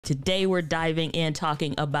Today we're diving in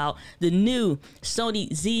talking about the new Sony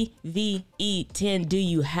ZV-E10. Do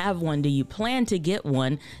you have one? Do you plan to get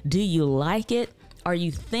one? Do you like it? Are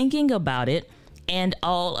you thinking about it? And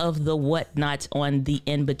all of the whatnots on the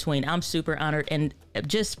in-between. I'm super honored and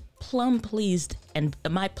just plumb pleased and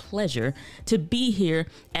my pleasure to be here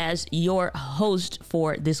as your host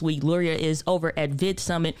for this week. Luria is over at Vid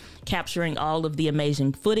Summit capturing all of the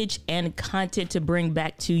amazing footage and content to bring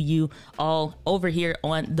back to you all over here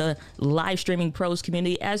on the live streaming pros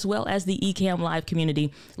community as well as the ECAMM live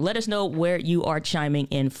community. Let us know where you are chiming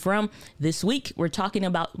in from. This week we're talking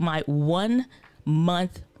about my 1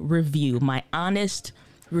 month review, my honest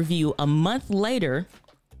review a month later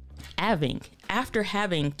after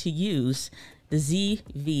having to use the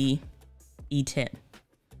ZV-E10. Are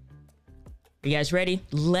you guys ready?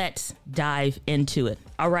 Let's dive into it.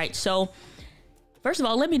 All right, so first of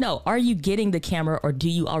all, let me know, are you getting the camera or do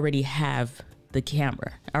you already have the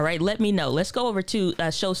camera? All right, let me know. Let's go over to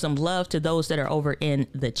show some love to those that are over in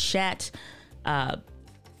the chat.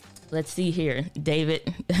 Let's see here.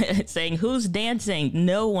 David saying, who's dancing?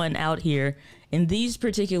 No one out here in these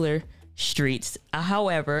particular streets.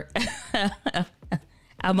 However,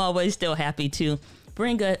 I'm always still happy to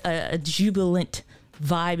bring a jubilant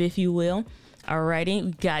vibe, if you will. Alrighty,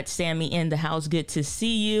 we got Sammy in the house. Good to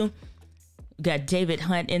see you. We got David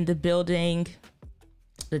Hunt in the building.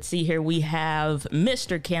 Let's see here. We have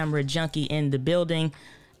Mr. Camera Junkie in the building.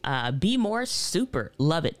 Be more super.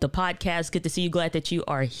 Love it. The podcast. Good to see you. Glad that you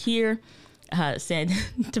are here. Saying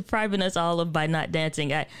depriving us all of by not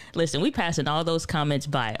dancing. Listen, we passing all those comments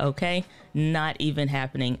by, okay? Not even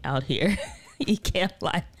happening out here. You can't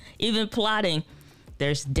lie. Even plotting.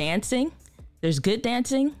 There's dancing. There's good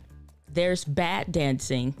dancing. There's bad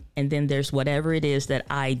dancing. And then there's whatever it is that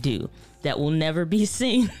I do that will never be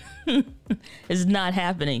seen. It's not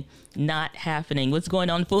happening. Not happening. What's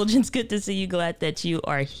going on, Fulgence? Good to see you. Glad that you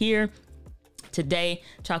are here. Today,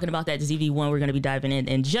 talking about that ZV-1, we're going to be diving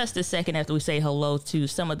in just a second after we say hello to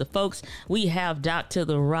some of the folks. We have Dr.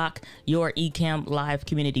 The Rock, your ECAMM live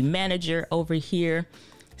community manager over here.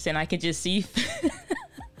 Saying I can just see.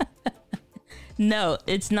 No,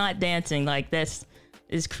 it's not dancing. Like that's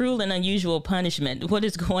cruel and unusual punishment. What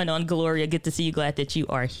is going on, Gloria? Good to see you. Glad that you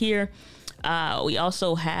are here. We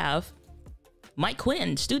also have Mike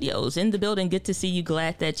Quinn Studios in the building. Good to see you.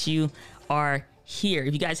 Glad that you are here.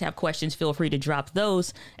 If you guys have questions, feel free to drop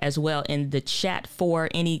those as well in the chat for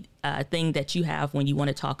any thing that you have when you want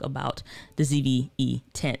to talk about the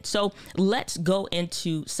ZV-E10. So let's go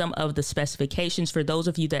into some of the specifications. For those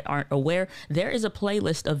of you that aren't aware, there is a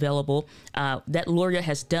playlist available that Luria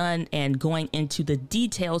has done and going into the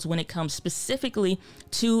details when it comes specifically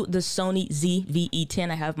to the Sony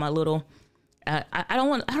ZV-E10. I have my little I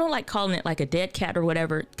don't like calling it like a dead cat or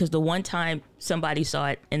whatever, because the one time somebody saw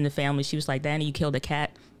it in the family, she was like, Diana, you killed a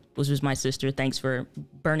cat, which was my sister. Thanks for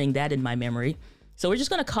burning that in my memory. So we're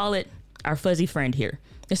just going to call it our fuzzy friend here.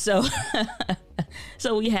 So,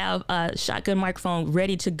 so we have a shotgun microphone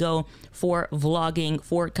ready to go for vlogging,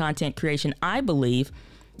 for content creation. I believe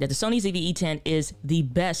that the Sony ZV-E10 is the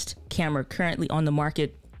best camera currently on the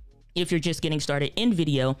market if you're just getting started in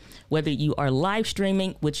video, whether you are live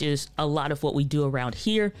streaming, which is a lot of what we do around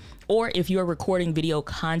here, or if you're recording video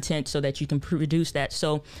content so that you can produce that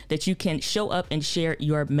so that you can show up and share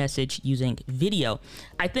your message using video.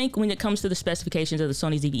 I think when it comes to the specifications of the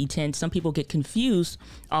Sony ZV-E10, some people get confused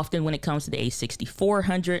often when it comes to the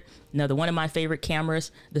A6400. Another one of my favorite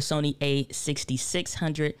cameras, the Sony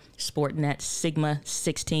A6600, sporting that Sigma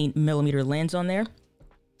 16mm lens on there,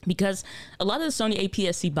 because a lot of the Sony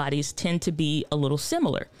APS-C bodies tend to be a little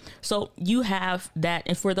similar. So you have that.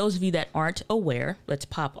 And for those of you that aren't aware, let's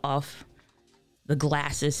pop off the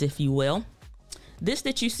glasses, if you will. This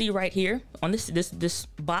that you see right here on this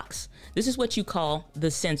box, this is what you call the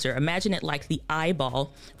sensor. Imagine it like the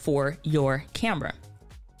eyeball for your camera,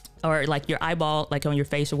 or like your eyeball, like on your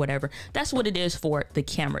face or whatever. That's what it is for the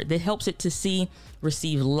camera. That helps it to see,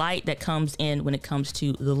 receive light that comes in when it comes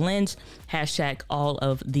to the lens, hashtag all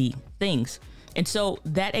of the things. And so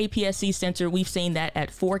that APS-C sensor, we've seen that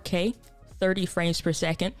at 4K, 30 frames per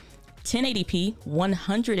second, 1080p,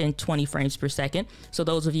 120 frames per second. So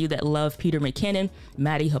those of you that love Peter McKinnon,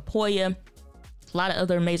 Matty Hapoya, a lot of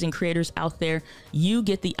other amazing creators out there, you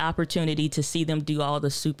get the opportunity to see them do all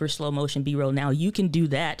the super slow motion B-roll. Now you can do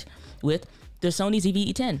that with the Sony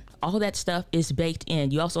ZV-E10. All that stuff is baked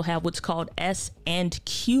in. You also have what's called S and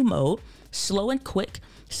Q mode, slow and quick.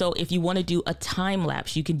 So if you want to do a time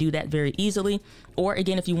lapse, you can do that very easily. Or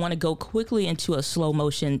again, if you want to go quickly into a slow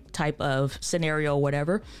motion type of scenario or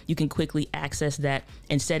whatever, you can quickly access that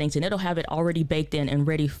in settings and it'll have it already baked in and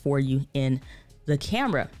ready for you in the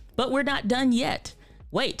camera. But we're not done yet.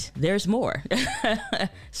 Wait, there's more.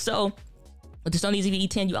 So with the Sony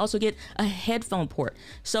ZV-E10, you also get a headphone port.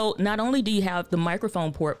 So not only do you have the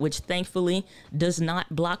microphone port, which thankfully does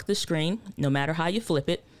not block the screen, no matter how you flip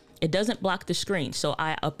it, it doesn't block the screen. So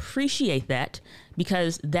I appreciate that,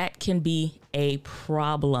 because that can be a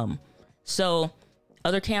problem. So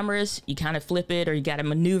other cameras, you kind of flip it or you got to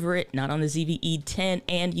maneuver it, not on the ZV-E10,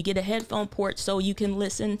 and you get a headphone port so you can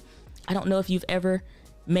listen. I don't know if you've ever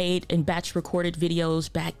made and batch recorded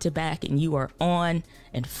videos back to back and you are on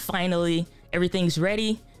and finally everything's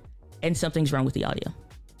ready and something's wrong with the audio.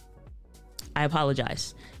 I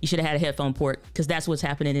apologize. You should have had a headphone port, because that's what's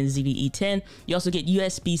happening in the ZV-E10. You also get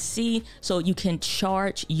USB-C, so you can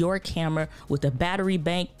charge your camera with a battery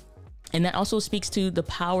bank. And that also speaks to the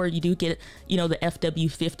power. You do get, you know, the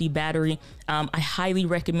FW50 battery. I highly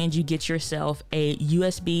recommend you get yourself a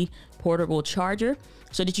USB portable charger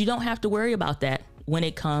so that you don't have to worry about that when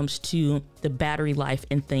it comes to the battery life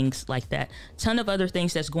and things like that. Ton of other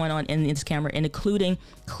things that's going on in this camera, including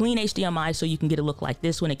clean HDMI, so you can get a look like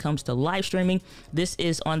this when it comes to live streaming. This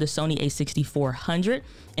is on the Sony a6400,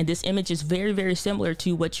 and this image is very, very similar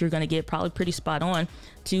to what you're going to get, probably pretty spot on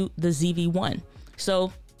to the ZV-1.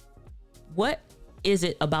 So what is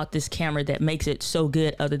it about this camera that makes it so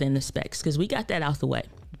good other than the specs? Because we got that out the way.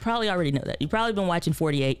 You probably already know that. You've probably been watching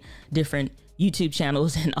 48 different YouTube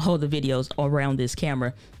channels and all the videos around this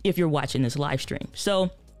camera if you're watching this live stream.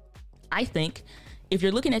 So I think if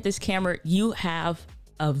you're looking at this camera, you have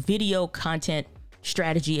a video content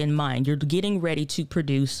strategy in mind. You're getting ready to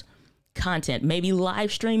produce content, maybe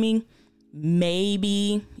live streaming,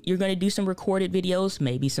 maybe you're going to do some recorded videos,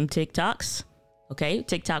 maybe some TikToks. Okay,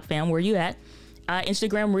 TikTok fam, where you at?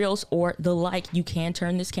 Instagram Reels or the like. You can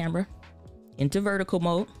turn this camera into vertical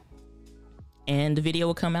mode and the video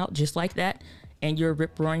will come out just like that, and you're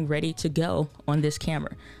rip-roaring ready to go on this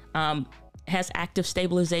camera. Has active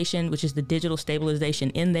stabilization, which is the digital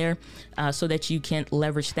stabilization in there, so that you can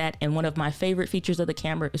leverage that. And one of my favorite features of the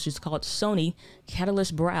camera is just called Sony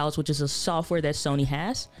Catalyst Browse, which is a software that Sony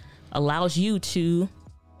has, allows you to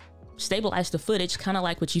stabilize the footage, kind of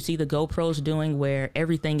like what you see the GoPros doing, where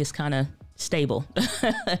everything is kind of stable,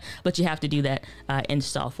 but you have to do that in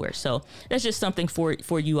software. So that's just something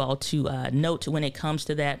for you all to note when it comes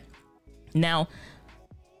to that. Now,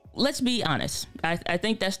 let's be honest. I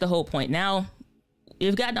think that's the whole point. Now,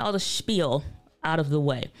 you've gotten all the spiel out of the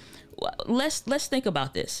way. Let's think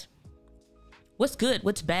about this. What's good?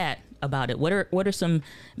 What's bad about it? What are some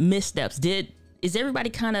missteps? Is everybody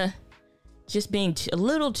kind of just being a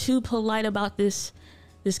little too polite about this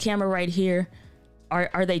camera right here?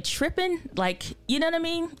 Are they tripping? Like, you know what I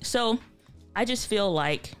mean? So I just feel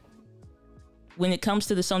like when it comes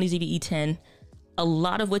to the Sony ZV-E10, a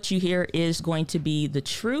lot of what you hear is going to be the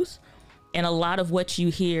truth. And a lot of what you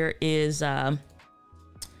hear is,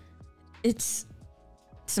 it's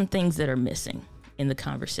some things that are missing in the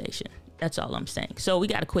conversation. That's all I'm saying. So we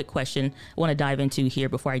got a quick question I want to dive into here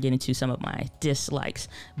before I get into some of my dislikes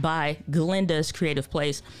by Glenda's Creative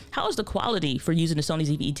Place. How is the quality for using the Sony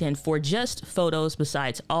ZV-E10 for just photos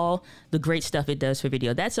besides all the great stuff it does for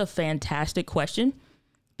video? That's a fantastic question,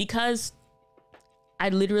 because I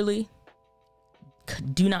literally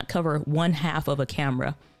do not cover one half of a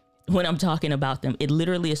camera when I'm talking about them. It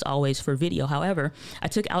literally is always for video. However, I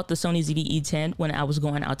took out the Sony ZV-E10 when I was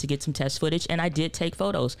going out to get some test footage, and I did take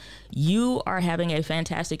photos. You are having a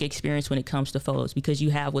fantastic experience when it comes to photos, because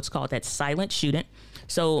you have what's called that silent shooting.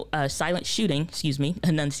 So silent shooting, excuse me,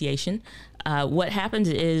 enunciation. What happens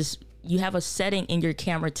is you have a setting in your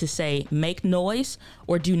camera to say make noise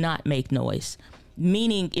or do not make noise.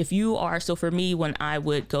 Meaning if you are, so for me, when I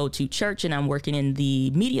would go to church and I'm working in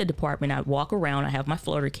the media department, I'd walk around, I have my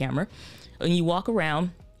floater camera, and you walk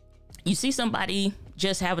around, you see somebody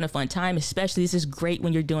just having a fun time, especially this is great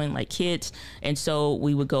when you're doing like kids. And so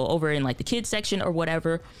we would go over in like the kids section or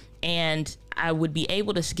whatever, and I would be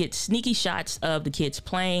able to get sneaky shots of the kids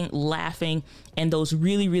playing, laughing, and those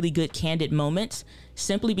really, really good candid moments,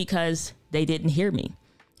 simply because they didn't hear me.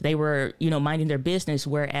 They were, you know, minding their business.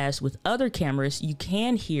 Whereas with other cameras, you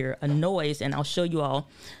can hear a noise, and I'll show you all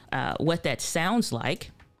what that sounds like.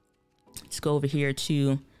 Let's go over here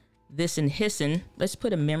to this and hissing. Let's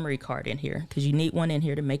put a memory card in here, because you need one in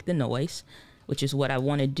here to make the noise, which is what I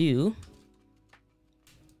want to do.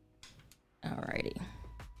 Alrighty.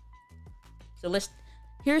 So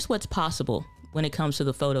here's what's possible when it comes to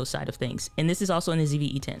the photo side of things. And this is also in the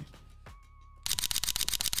ZV-E10.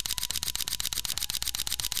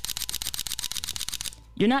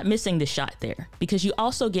 You're not missing the shot there, because you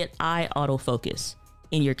also get eye autofocus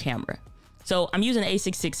in your camera. So I'm using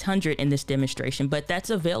A6600 in this demonstration, but that's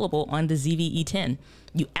available on the ZV-E10.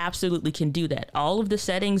 You absolutely can do that. All of the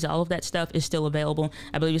settings, all of that stuff is still available.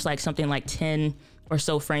 I believe it's like something like 10 or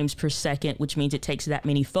so frames per second, which means it takes that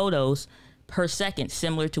many photos per second,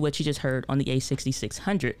 similar to what you just heard on the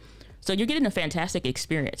A6600. So you're getting a fantastic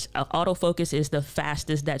experience. Autofocus is the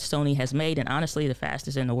fastest that Sony has made, and honestly, the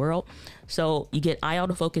fastest in the world. So you get eye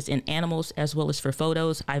autofocus in animals as well as for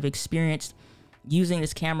photos. I've experienced using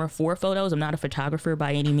this camera for photos. I'm not a photographer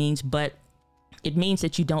by any means, but it means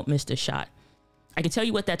that you don't miss the shot. I can tell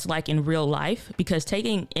you what that's like in real life, because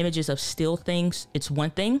taking images of still things, it's one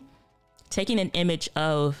thing. Taking an image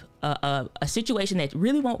of a situation that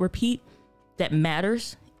really won't repeat, that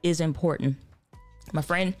matters, is important. My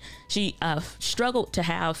friend, she struggled to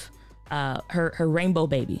have her rainbow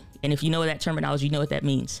baby. And if you know that terminology, you know what that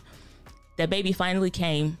means. That baby finally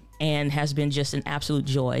came and has been just an absolute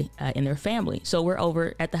joy in their family. So we're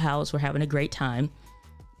over at the house. We're having a great time.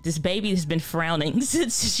 This baby has been frowning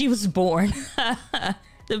since she was born.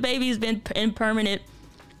 The baby's been in permanent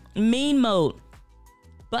mean mode.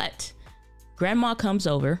 But grandma comes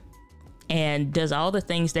over and does all the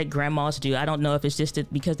things that grandmas do. I don't know if it's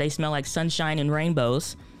just because they smell like sunshine and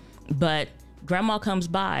rainbows, but grandma comes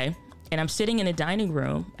by and I'm sitting in the dining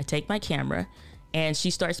room. I take my camera and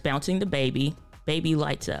she starts bouncing the baby. Baby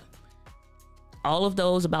lights up. All of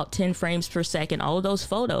those, about 10 frames per second, all of those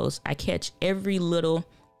photos, I catch every little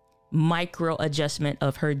micro adjustment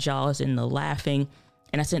of her jaws and the laughing.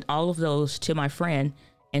 And I sent all of those to my friend,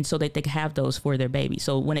 and so that they can have those for their baby.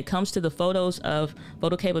 So when it comes to the photo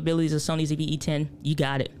capabilities of Sony ZV-E10, you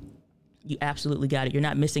got it. You absolutely got it. You're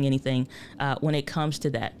not missing anything when it comes to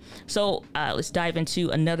that. So let's dive into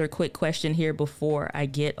another quick question here before I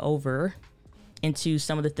get over into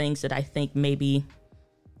some of the things that I think maybe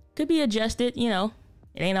could be adjusted. You know,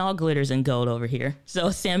 it ain't all glitters and gold over here. So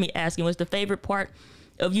Sammy asking, what's the favorite part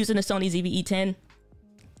of using the Sony ZV-E10?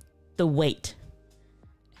 The weight.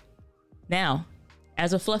 Now,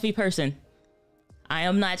 as a fluffy person, I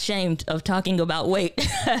am not ashamed of talking about weight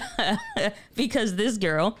because this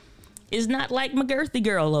girl is not like my girthy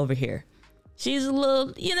girl over here. She's a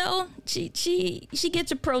little, you know, she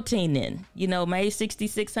gets her protein in. You know, my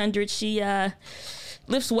A6600, she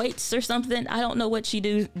lifts weights or something. I don't know what she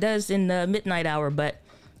does in the midnight hour, but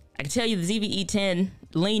I can tell you the ZV-E10,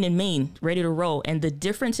 lean and mean, ready to roll. And the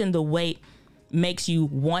difference in the weight makes you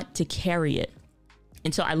want to carry it.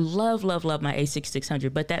 And so I love my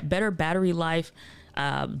A6600, but that better battery life,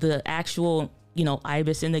 the actual, you know,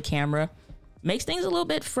 IBIS in the camera makes things a little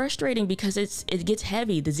bit frustrating because it gets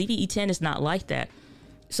heavy. The ZV-E10 is not like that.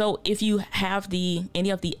 So if you have any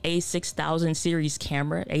of the A6000 series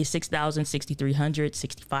camera, A6000, 6300,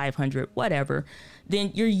 6500, whatever,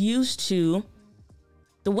 then you're used to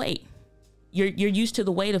the weight. You're used to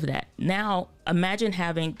the weight of that. Now imagine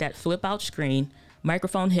having that flip out screen,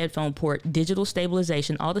 microphone, headphone port, digital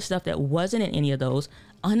stabilization, all the stuff that wasn't in any of those,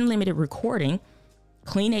 unlimited recording,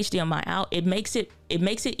 clean HDMI out. It makes it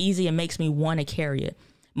easy and makes me want to carry it.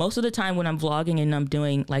 Most of the time when I'm vlogging and I'm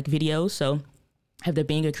doing like videos, so I have the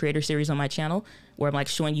Being a Creator series on my channel where I'm like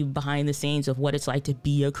showing you behind the scenes of what it's like to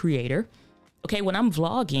be a creator. Okay, when I'm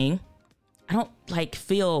vlogging, I don't like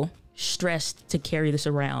feel stressed to carry this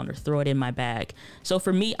around or throw it in my bag. So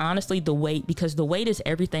for me, honestly, the weight, because the weight is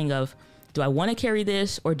everything of, do I want to carry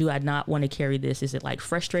this or do I not want to carry this? Is it like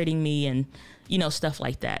frustrating me and, you know, stuff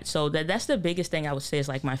like that. So that's the biggest thing I would say is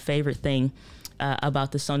like my favorite thing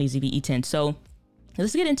about the Sony ZV-E10. So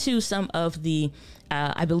let's get into some of the,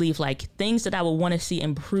 I believe, like things that I would want to see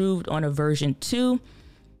improved on a version 2.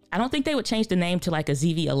 I don't think they would change the name to like a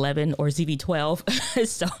ZV-11 or ZV-12.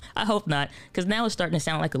 So I hope not, because now it's starting to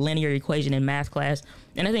sound like a linear equation in math class.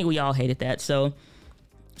 And I think we all hated that. So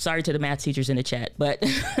sorry to the math teachers in the chat, but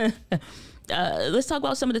let's talk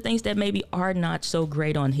about some of the things that maybe are not so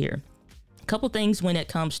great on here. A couple things when it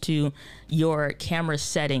comes to your camera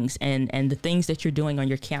settings and the things that you're doing on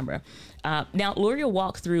your camera. Now, Luria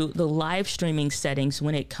walked through the live streaming settings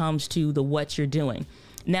when it comes to what you're doing.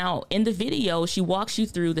 Now, in the video, she walks you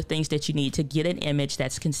through the things that you need to get an image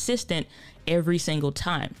that's consistent every single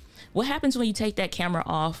time. What happens when you take that camera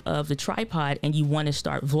off of the tripod and you want to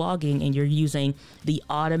start vlogging and you're using the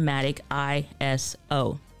automatic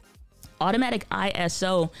ISO? Automatic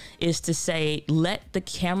ISO is to say, let the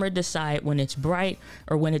camera decide when it's bright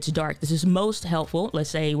or when it's dark. This is most helpful.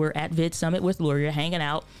 Let's say we're at Vid Summit with Luria hanging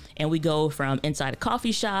out and we go from inside a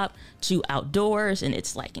coffee shop to outdoors and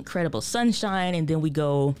it's like incredible sunshine. And then we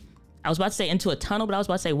go, I was about to say into a tunnel, but I was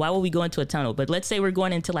about to say, why would we go into a tunnel? But let's say we're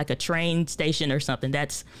going into like a train station or something.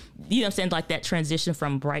 That's, you know what I'm saying? Like that transition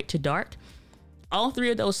from bright to dark. All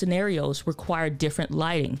three of those scenarios require different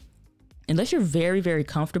lighting. unless you're very, very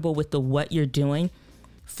comfortable with what you're doing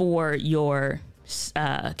for your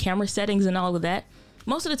camera settings and all of that,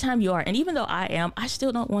 most of the time you are. And even though I am, I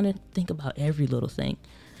still don't want to think about every little thing.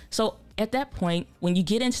 So at that point, when you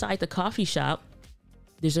get inside the coffee shop,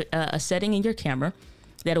 there's a setting in your camera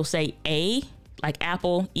that'll say A, like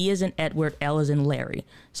Apple, E as in Edward, L as in Larry.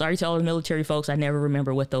 Sorry to all the military folks, I never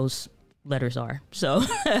remember what those letters are. So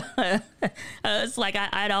it's like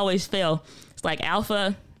I'd always fail. It's like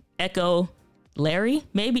Alpha, Echo, Larry,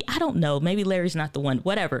 maybe, I don't know. Maybe Larry's not the one,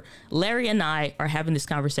 whatever. Larry and I are having this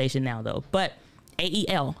conversation now though, but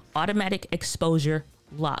AEL, automatic exposure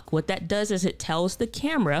lock. What that does is it tells the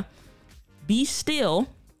camera, be still,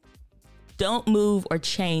 don't move or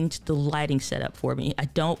change the lighting setup for me. I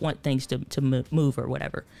don't want things to move or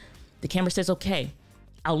whatever. The camera says, okay,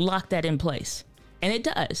 I'll lock that in place. And it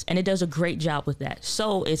does. And it does a great job with that.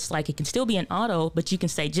 So it's like it can still be an auto, but you can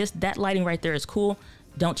say just that lighting right there is cool.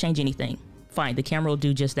 Don't change anything. Fine. The camera will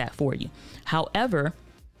do just that for you. However,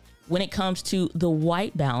 when it comes to the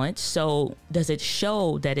white balance, so does it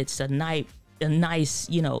show that it's a nice,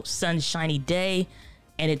 you know, sunshiny day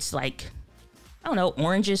and it's like, I don't know,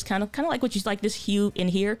 oranges, kind of like what you like this hue in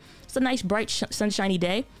here. It's a nice bright sunshiny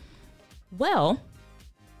day. Well,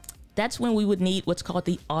 that's when we would need what's called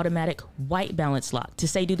the automatic white balance lock to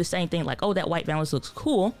say do the same thing, like, oh, that white balance looks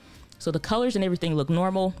cool. So the colors and everything look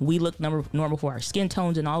normal. We look normal for our skin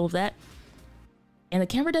tones and all of that. And the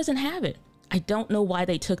camera doesn't have it. I don't know why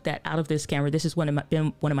they took that out of this camera. This has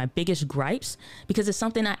been one of my biggest gripes because it's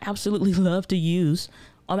something I absolutely love to use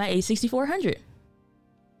on my A6400.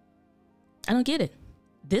 I don't get it.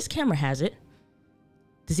 This camera has it.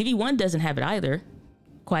 The ZV-1 doesn't have it either,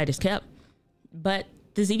 quiet as kept, but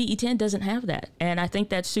the ZV-E10 doesn't have that. And I think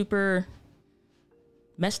that's super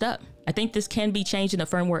messed up. I think this can be changed in a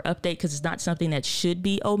firmware update because it's not something that should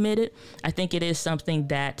be omitted. I think it is something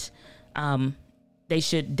that they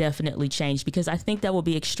should definitely change because I think that will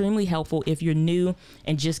be extremely helpful if you're new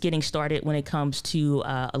and just getting started when it comes to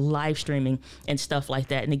live streaming and stuff like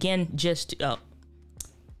that. And again, just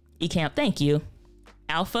ECAMM, thank you.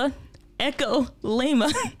 Alpha, Echo,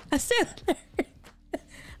 Lima. I said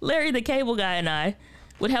Larry the cable guy and I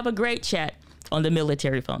would have a great chat on the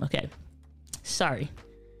military phone. Okay, sorry.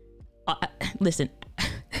 Listen,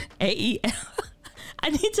 AEL. I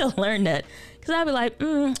need to learn that because I'd be like,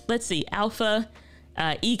 let's see, Alpha,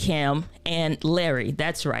 ECAMM, and Larry.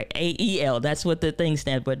 That's right, AEL. That's what the thing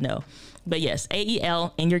stands for. No, but yes,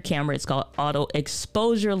 AEL in your camera. It's called auto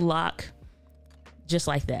exposure lock. Just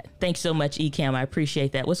like that. Thanks so much, ECAMM. I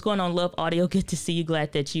appreciate that. What's going on, Love Audio? Good to see you.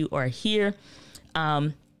 Glad that you are here.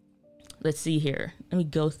 Let's see here. Let me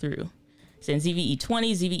go through. Saying ZV-E20,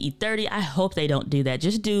 ZV-E30. I hope they don't do that.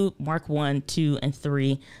 Just do Mark 1, 2, and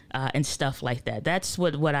 3 and stuff like that. That's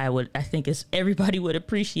what I think is everybody would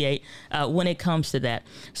appreciate when it comes to that.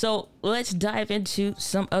 So let's dive into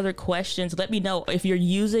some other questions. Let me know if you're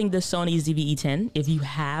using the Sony ZV-E10, if you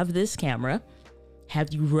have this camera.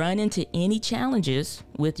 Have you run into any challenges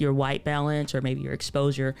with your white balance or maybe your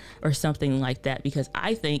exposure or something like that? Because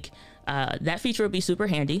I think that feature would be super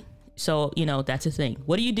handy. So, you know, that's a thing.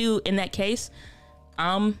 What do you do in that case?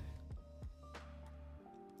 You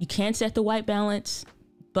can set the white balance,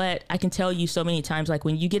 but I can tell you so many times, like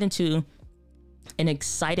when you get into an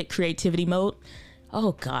excited creativity mode,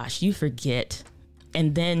 oh gosh, you forget.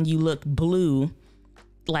 And then you look blue,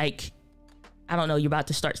 like, I don't know, you're about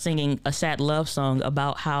to start singing a sad love song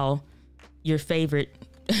about how your favorite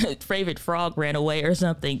frog ran away or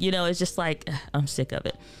something. You know, it's just like, I'm sick of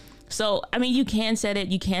it. So, I mean, you can set it,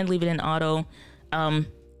 you can leave it in auto.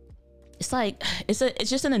 It's like, it's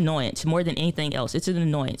just an annoyance more than anything else. It's an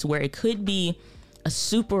annoyance where it could be a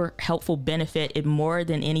super helpful benefit. It more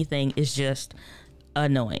than anything is just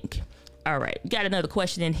annoying. All right, got another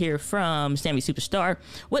question in here from Sammy Superstar.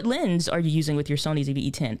 What lens are you using with your Sony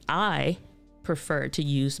ZV-E10? I prefer to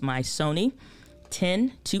use my Sony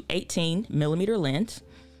 10 to 18 millimeter lens.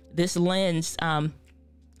 This lens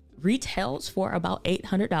retails for about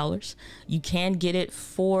 $800. You can get it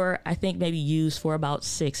for, I think maybe used for about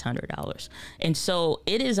 $600. And so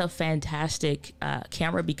it is a fantastic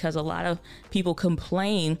camera because a lot of people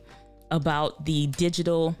complain about the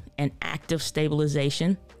digital and active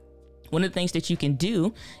stabilization. One of the things that you can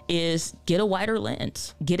do is get a wider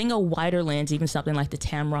lens. Getting a wider lens, even something like the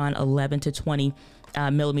Tamron 11 to 20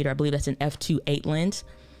 millimeter, I believe that's an f2.8 lens.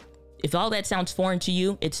 If all that sounds foreign to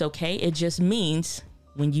you, it's okay. It just means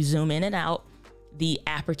when you zoom in and out, the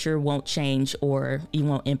aperture won't change or it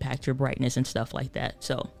won't impact your brightness and stuff like that.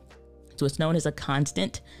 So it's known as a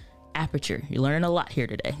constant aperture. You're learning a lot here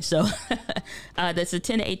today. So that's a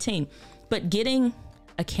 10 to 18. But getting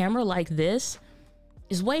a camera like this,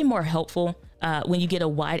 is way more helpful when you get a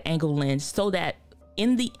wide angle lens, so that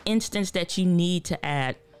in the instance that you need to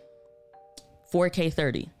add 4K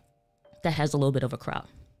 30, that has a little bit of a crop.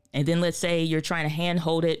 And then let's say you're trying to hand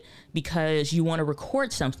hold it because you want to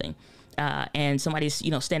record something and somebody's,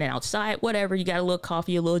 you know, standing outside, whatever, you got a little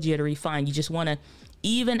coffee, a little jittery, fine. You just want to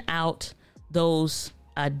even out those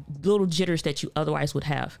little jitters that you otherwise would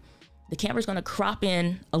have. The camera's going to crop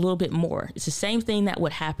in a little bit more. It's the same thing that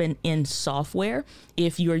would happen in software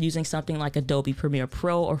if you are using something like Adobe Premiere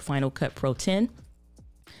Pro or Final Cut Pro 10.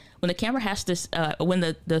 When the camera has to, when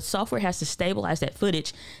the software has to stabilize that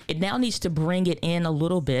footage, it now needs to bring it in a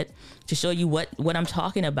little bit to show you what I'm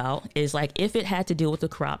talking about. Is like if it had to deal with the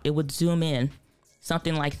crop, it would zoom in,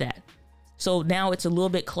 something like that. So now it's a little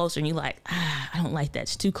bit closer and you're like, I don't like that.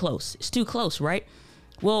 It's too close. It's too close, right?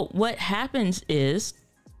 Well, what happens is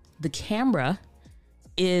the camera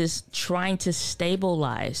is trying to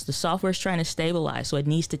stabilize. The software is trying to stabilize. So it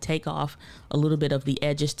needs to take off a little bit of the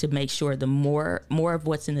edges to make sure the more of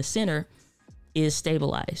what's in the center is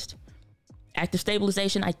stabilized. Active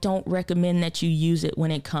stabilization, I don't recommend that you use it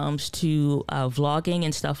when it comes to vlogging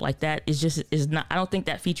and stuff like that. I don't think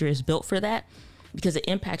that feature is built for that, because it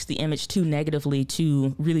impacts the image too negatively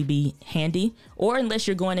to really be handy. Or unless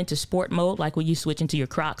you're going into sport mode, like when you switch into your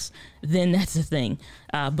Crocs, then that's the thing.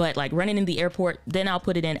 But like running in the airport, then I'll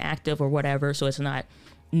put it in active or whatever, so it's not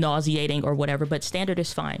nauseating or whatever, but standard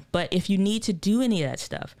is fine. But if you need to do any of that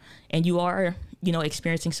stuff and you are, you know,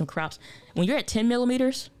 experiencing some crops, when you're at 10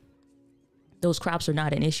 millimeters, those crops are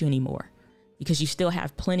not an issue anymore because you still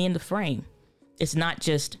have plenty in the frame. It's not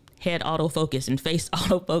just head autofocus and face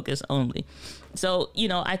autofocus only. So, you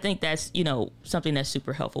know, I think that's, you know, something that's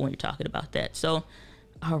super helpful when you're talking about that. So,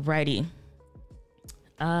 alrighty.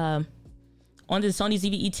 On the Sony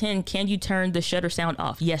ZV-E10, can you turn the shutter sound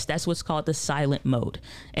off? Yes, that's what's called the silent mode.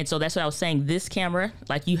 And so that's what I was saying. This camera,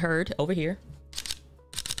 like you heard over here,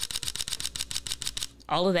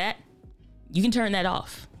 all of that, you can turn that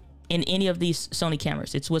off in any of these Sony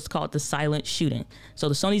cameras. It's what's called the silent shooting. So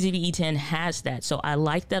the Sony ZV-E10 has that. So I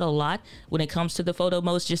like that a lot when it comes to the photo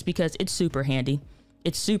modes, just because it's super handy.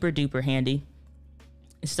 It's super duper handy.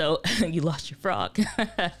 So you lost your frog.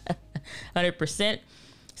 100%.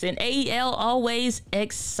 Saying AEL always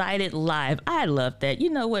excited live. I love that. You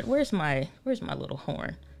know what? Where's my little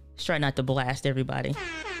horn? Let's try not to blast everybody.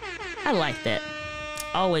 I like that.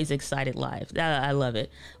 Always excited live. I love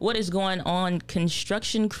it. What is going on,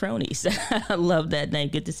 construction cronies? I love that name.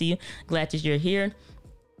 Good to see you. Glad that you're here.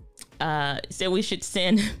 Said we should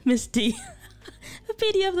send Miss D a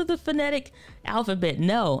PDF of the phonetic alphabet.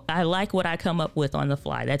 No, I like what I come up with on the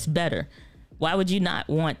fly. That's better. Why would you not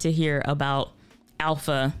want to hear about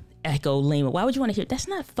Alpha, Echo, Lima? Why would you want to hear? That's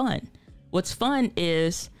not fun. What's fun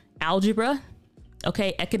is algebra,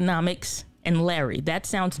 okay, economics, and Larry. That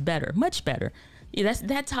sounds better, much better. Yeah,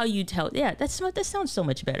 that's how you tell. Yeah, that sounds so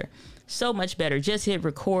much better. So much better. Just hit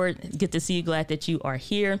record. Good to see you. Glad that you are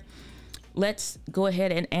here. Let's go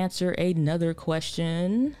ahead and answer another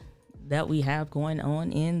question that we have going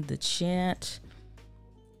on in the chat.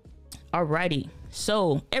 Alrighty.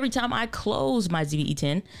 So every time I close my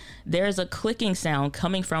ZV-E10, there's a clicking sound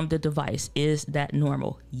coming from the device. Is that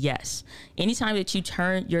normal? Yes. Anytime that you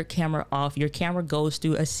turn your camera off, your camera goes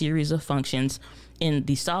through a series of functions in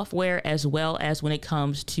the software as well as when it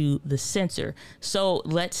comes to the sensor. So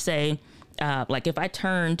let's say, like if I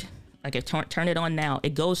turned, like if turn it on now,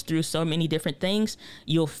 it goes through so many different things.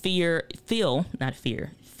 You'll feel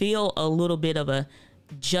a little bit of a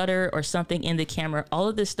judder or something in the camera. All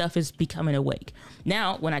of this stuff is becoming awake.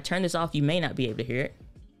 Now, when I turn this off, you may not be able to hear it.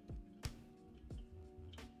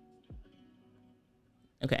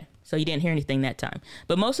 Okay, so you didn't hear anything that time.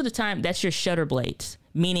 But most of the time, that's your shutter blades,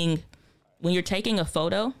 meaning when you're taking a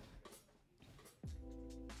photo,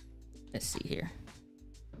 let's see here.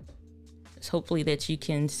 It's hopefully that you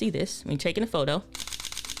can see this. When you're taking a photo,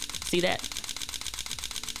 see that?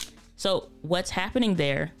 So what's happening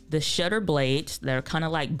there, the shutter blades that are kind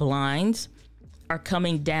of like blinds are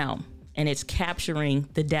coming down and it's capturing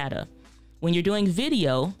the data. When you're doing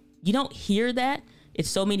video, you don't hear that. It's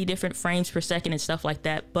so many different frames per second and stuff like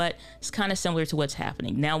that, but it's kind of similar to what's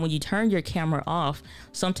happening. Now, when you turn your camera off,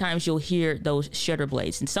 sometimes you'll hear those shutter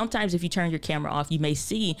blades. And sometimes if you turn your camera off, you may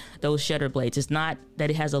see those shutter blades. It's not that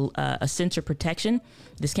it has a sensor protection.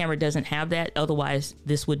 This camera doesn't have that. Otherwise,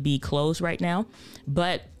 this would be closed right now.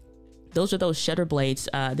 But those are those shutter blades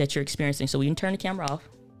that you're experiencing. So we can turn the camera off.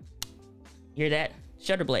 Hear that?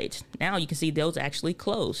 Shutter blades. Now you can see those actually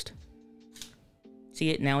closed. See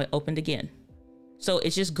it? Now it opened again. So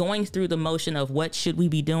it's just going through the motion of what should we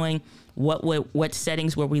be doing, what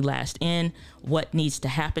settings were we last in, what needs to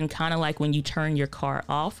happen, kind of like when you turn your car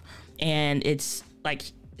off. And it's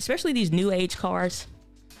like, especially these new age cars,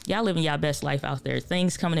 y'all living y'all best life out there.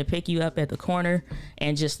 Things coming to pick you up at the corner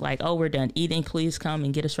and just like, oh, we're done eating, please come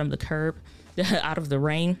and get us from the curb out of the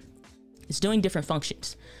rain. It's doing different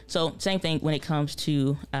functions. So same thing when it comes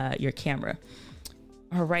to your camera.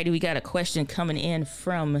 Alrighty, we got a question coming in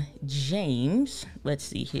from James. Let's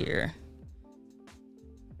see here.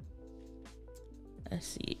 Let's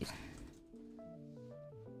see.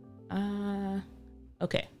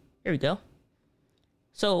 Okay, here we go.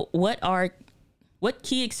 So what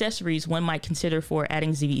key accessories one might consider for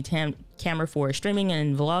adding ZV-E10 camera for streaming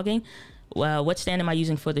and vlogging? What stand am I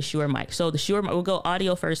using for the Shure mic? So the Shure, we'll go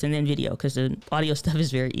audio first and then video because the audio stuff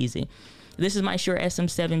is very easy. This is my Shure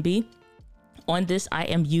SM7B. On this, I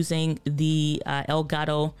am using the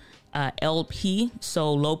Elgato LP,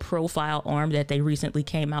 so low profile arm that they recently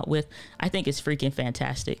came out with. I think it's freaking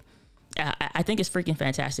fantastic. I think it's freaking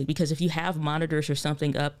fantastic because if you have monitors or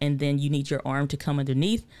something up and then you need your arm to come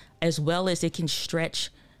underneath, as well as it can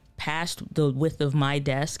stretch past the width of my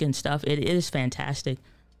desk and stuff, it is fantastic.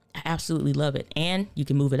 I absolutely love it. And you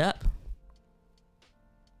can move it up.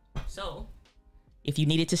 So if you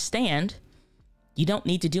need it to stand, you don't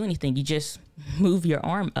need to do anything. You just move your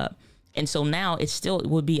arm up. And so now it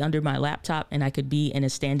would be under my laptop and I could be in a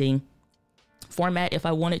standing format if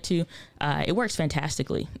I wanted to. It works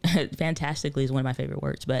fantastically. Fantastically is one of my favorite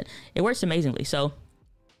words, but it works amazingly. So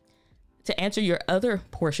to answer your other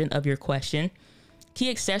portion of your question, key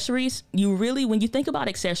accessories, you really, when you think about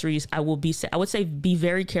accessories, I would say be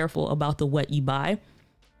very careful about what you buy,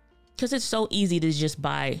 because it's so easy to just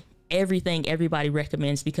buy everything everybody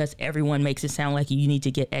recommends because everyone makes it sound like you need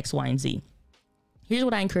to get X, Y, and Z. Here's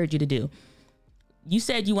what I encourage you to do. You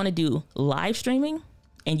said you want to do live streaming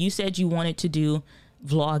and you said you wanted to do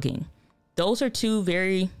vlogging. Those are two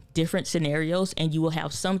very different scenarios and you will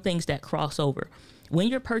have some things that cross over. When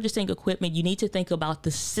you're purchasing equipment, you need to think about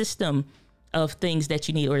the system of things that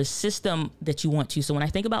you need or the system that you want to. So when I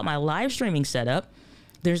think about my live streaming setup,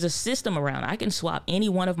 there's a system around. I can swap any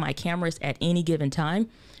one of my cameras at any given time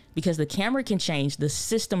because the camera can change, the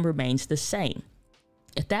system remains the same.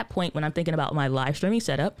 At that point, when I'm thinking about my live streaming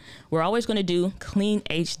setup, we're always going to do clean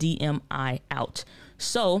HDMI out.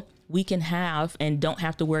 So we can have and don't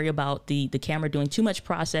have to worry about the camera doing too much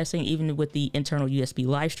processing, even with the internal USB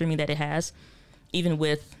live streaming that it has, even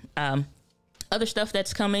with other stuff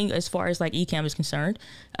that's coming as far as like ECAMM is concerned.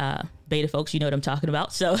 Beta folks, you know what I'm talking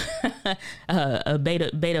about. So a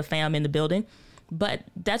beta fam in the building. But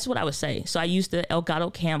that's what I would say. So I use the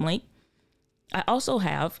Elgato Cam Link. I also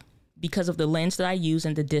have, because of the lens that I use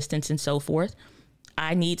and the distance and so forth,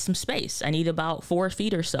 I need some space. I need about 4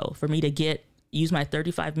 feet or so for me to use my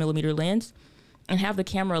 35mm lens and have the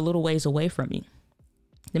camera a little ways away from me.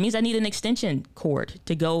 That means I need an extension cord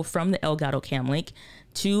to go from the Elgato Cam Link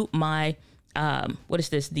to my, what is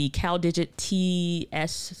this? The CalDigit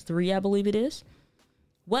TS3, I believe it is.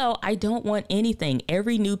 Well, I don't want anything.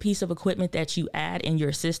 Every new piece of equipment that you add in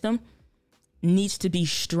your system needs to be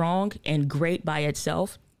strong and great by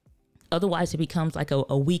itself. Otherwise, it becomes like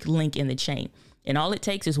a weak link in the chain. And all it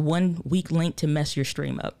takes is one weak link to mess your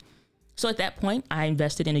stream up. So at that point, I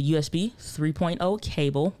invested in a USB 3.0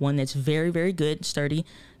 cable, one that's very, very good, sturdy,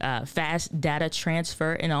 fast data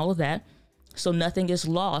transfer and all of that. So nothing is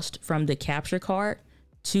lost from the capture card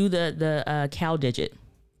to the CalDigit.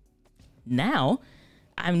 Now,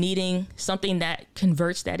 I'm needing something that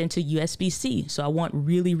converts that into USB-C. So I want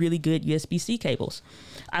really, really good USB-C cables.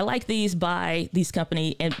 I like these by these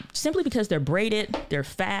company, and simply because they're braided, they're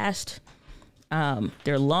fast,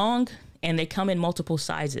 they're long, and they come in multiple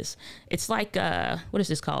sizes. It's like, what is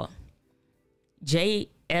this called?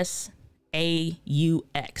 JSAUX.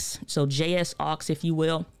 So JS aux, if you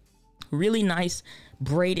will. Really nice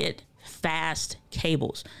braided, fast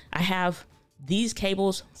cables. I have these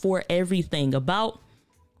cables for everything. About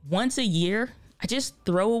once a year, I just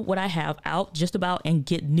throw what I have out just about and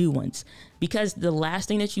get new ones, because the last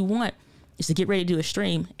thing that you want is to get ready to do a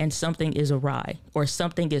stream and something is awry or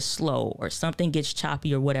something is slow or something gets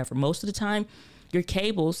choppy or whatever. Most of the time, your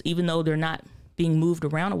cables, even though they're not being moved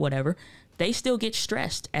around or whatever, they still get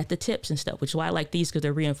stressed at the tips and stuff, which is why I like these, because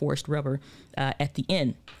they're reinforced rubber at the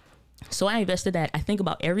end. So I invested that. I think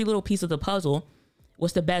about every little piece of the puzzle.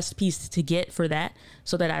 What's the best piece to get for that,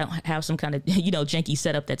 so that I don't have some kind of, janky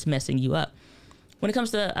setup that's messing you up. When it comes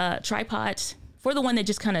to tripods, for the one that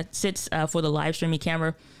just kind of sits for the live streaming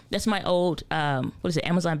camera, that's my old,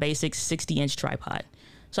 Amazon Basics 60-inch tripod.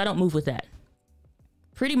 So I don't move with that.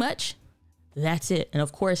 Pretty much, That's it. And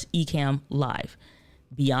of course, ECAMM Live.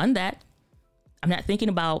 Beyond that, I'm not thinking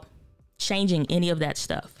about changing any of that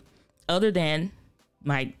stuff other than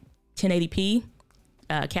my 1080p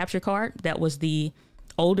capture card. That was the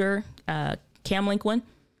older Cam Link one.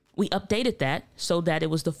 We updated that so that it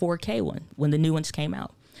was the 4K one when the new ones came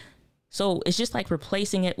out. So it's just like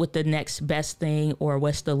replacing it with the next best thing or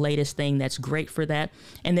what's the latest thing that's great for that.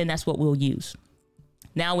 And then that's what we'll use.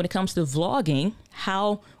 Now, when it comes to vlogging,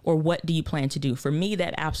 how or what do you plan to do? For me,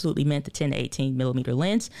 that absolutely meant the 10 to 18 millimeter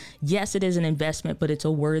lens. Yes, it is an investment, but it's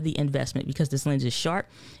a worthy investment because this lens is sharp.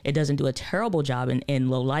 It doesn't do a terrible job in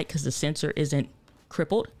low light because the sensor isn't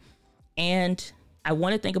crippled. And I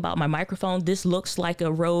want to think about my microphone. This looks like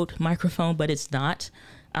a Rode microphone, but it's not.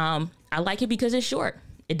 I like it because it's short.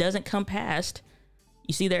 It doesn't come past,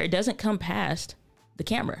 you see there, it doesn't come past the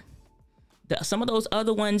camera. Some of those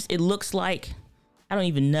other ones, it looks like, I don't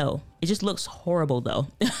even know. It just looks horrible though.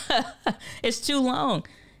 It's too long.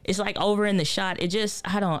 It's like over in the shot. It just,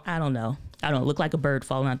 I don't know. I don't look like a bird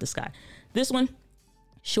falling out the sky. This one,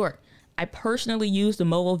 short. I personally use the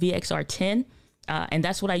Movo VXR10, and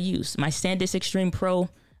that's what I use. My SanDisk Extreme Pro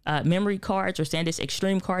memory cards or SanDisk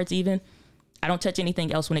Extreme cards even. I don't touch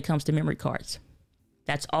anything else when it comes to memory cards.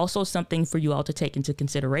 That's also something for you all to take into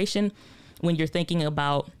consideration when you're thinking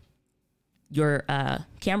about your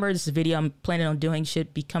camera. This video I'm planning on doing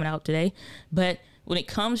should be coming out today. But when it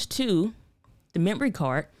comes to the memory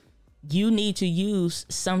card, you need to use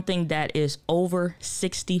something that is over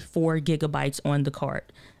 64 gigabytes on the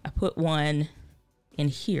card. I put one in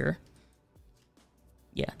here.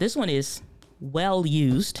 Yeah, this one is well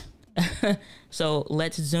used. So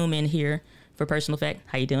let's zoom in here for personal effect.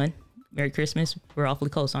 How you doing? Merry Christmas. We're awfully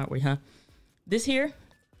close, aren't we, huh? This here,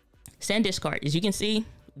 SanDisk card, as you can see,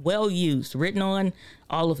 well used, written on,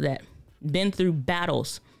 all of that. Been through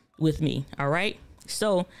battles with me, all right?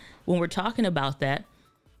 So when we're talking about that,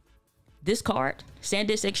 this card,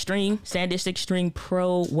 SanDisk Extreme, SanDisk Extreme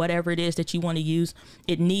Pro, whatever it is that you want to use,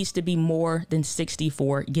 it needs to be more than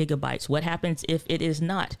 64 gigabytes. What happens if it is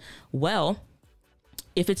not? Well,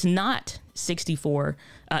 if it's not 64,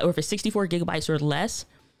 or if it's 64 gigabytes or less,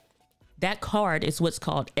 that card is what's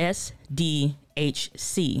called SDHC,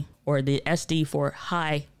 or the SD for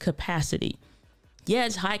high capacity. Yeah,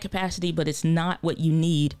 it's high capacity, but it's not what you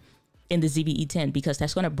need in the ZV-E10 because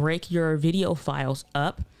that's going to break your video files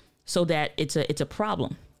up so that it's a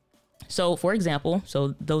problem. So for example,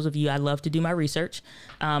 so those of you, I love to do my research.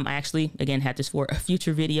 I actually, again, had this for a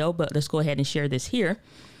future video, but let's go ahead and share this here.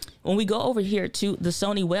 When we go over here to the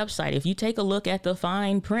Sony website, if you take a look at the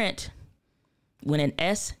fine print, when an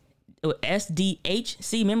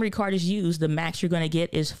SDHC memory card is used, the max you're going to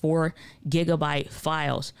get is 4 gigabyte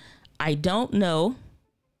files. I don't know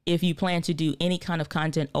if you plan to do any kind of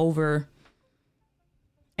content over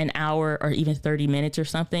an hour or even 30 minutes or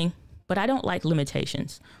something, but I don't like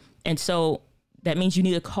limitations. And so that means you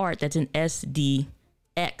need a card that's an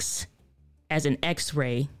SDX, as an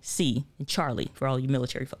X-ray C and Charlie for all you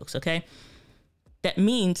military folks, okay? That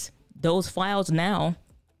means those files now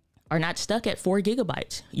are not stuck at 4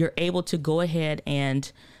 gigabytes. You're able to go ahead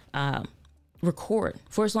and record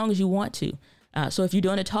for as long as you want to. So if you're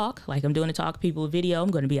doing a talk, like I'm doing a talk, people video,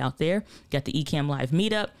 I'm going to be out there. Got the ECAMM Live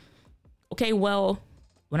meetup. Okay, well,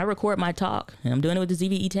 when I record my talk, and I'm doing it with the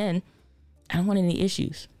ZV-E10, I don't want any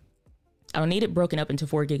issues. I don't need it broken up into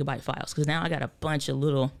 4 gigabyte files because now I got a bunch of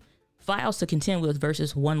little files to contend with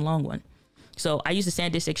versus one long one. So I use the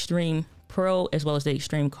SanDisk Extreme Pro as well as the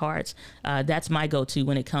Extreme cards. That's my go-to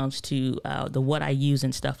when it comes to the what I use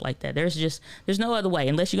and stuff like that. There's no other way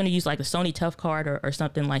unless you're going to use like a Sony Tough card or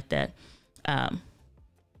something like that.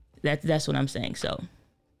 That's what I'm saying. So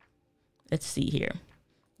let's see here.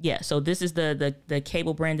 Yeah, so this is the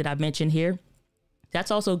cable brand that I mentioned here. That's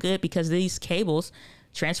also good because these cables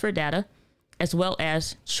transfer data as well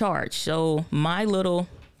as charge. So my little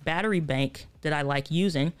battery bank that I like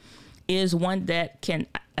using is one that can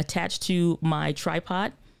attach to my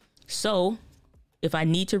tripod. So if I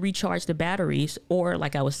need to recharge the batteries, or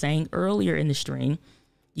like I was saying earlier in the stream,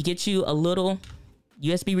 you get you a little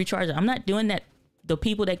USB recharger. I'm not doing that. The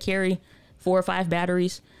people that carry 4 or 5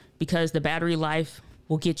 batteries, because the battery life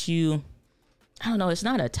will get you, I don't know, it's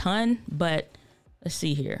not a ton, but let's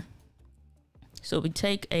see here. So we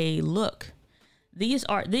take a look. These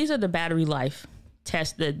are the battery life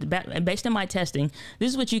test. Based on my testing,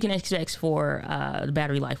 this is what you can expect for the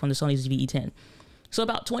battery life on the Sony ZV-E10. So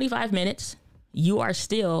about 25 minutes, you are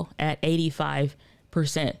still at 85%.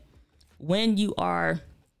 When you are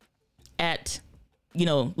at,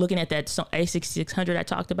 looking at that A6600 I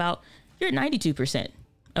talked about, you're at 92%.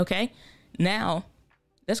 Okay. Now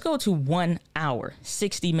let's go to 1 hour,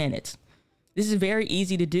 60 minutes. This is very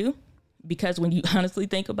easy to do because when you honestly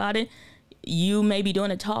think about it, you may be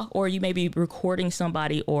doing a talk or you may be recording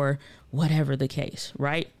somebody or whatever the case,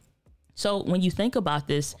 right? So when you think about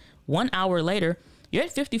this, 1 hour later, you're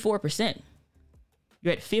at 54%.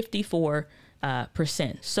 You're at 54%.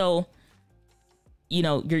 So, you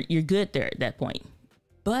know, you're good there at that point.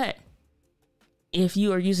 But if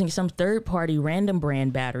you are using some third-party random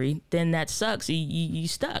brand battery, then that sucks. You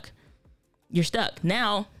stuck. You're stuck.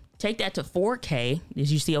 Now, take that to 4K,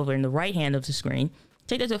 as you see over in the right hand of the screen.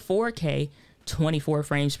 Take that to 4K, 24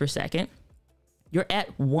 frames per second. You're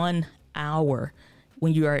at 1 hour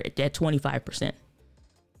when you are at 25%.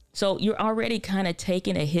 So you're already kind of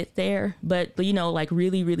taking a hit there, but you know, like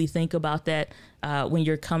really think about that when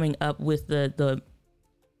you're coming up with the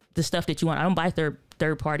stuff that you want. I don't buy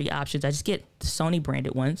third party options. I just get the Sony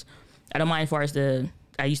branded ones. I don't mind as far as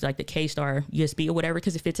I used to like the K-Star USB or whatever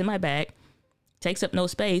because it fits in my bag, takes up no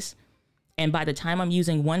space, and by the time I'm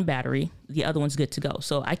using one battery, the other one's good to go.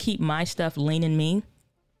 So I keep my stuff lean and mean.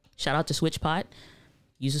 Shout out to SwitchPod.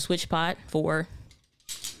 Use a SwitchPod for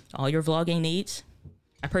all your vlogging needs.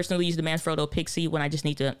 I personally use the Manfrotto Pixie when I just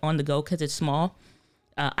need to on the go because it's small.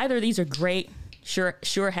 Either of these are great.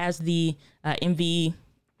 Shure has the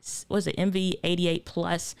MV88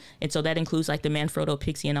 Plus, and so that includes like the Manfrotto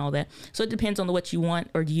Pixie and all that. So it depends on what you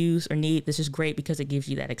want or use or need. This is great because it gives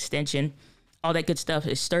you that extension. All that good stuff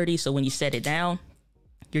is sturdy, so when you set it down,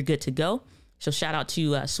 you're good to go. So shout out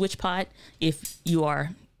to SwitchPod if you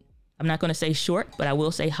are, I'm not going to say short, but I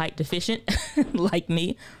will say height deficient, like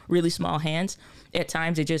me, really small hands. At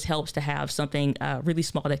times, it just helps to have something really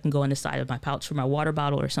small that can go in the side of my pouch for my water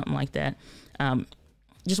bottle or something like that,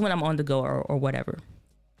 just when I'm on the go or whatever.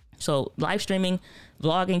 So live streaming,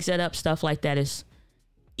 vlogging setup, stuff like that is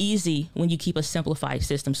easy when you keep a simplified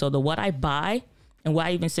system. So what I buy and what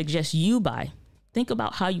I even suggest you buy, think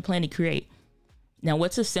about how you plan to create. Now,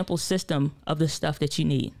 what's a simple system of the stuff that you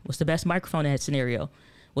need? What's the best microphone in that scenario?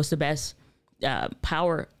 What's the best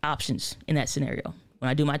power options in that scenario? When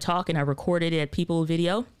I do my talk and I recorded it at People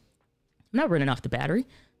Video, I'm not running off the battery.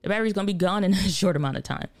 The battery's going to be gone in a short amount of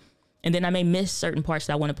time. And then I may miss certain parts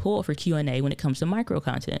that I want to pull for Q&A when it comes to micro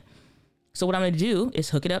content. So what I'm going to do is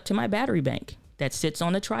hook it up to my battery bank that sits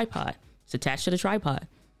on the tripod. It's attached to the tripod.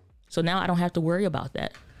 So now I don't have to worry about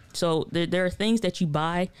that. So there are things that you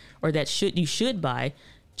buy or that you should buy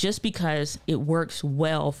just because it works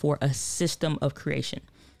well for a system of creation.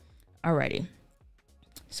 Alrighty.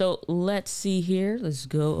 So let's see here. Let's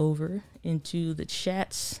go over into the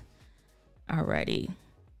chats. Alrighty.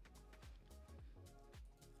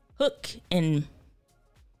 Hook and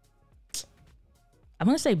I'm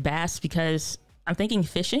going to say bass because I'm thinking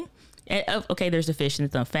fishing. Okay, there's a fish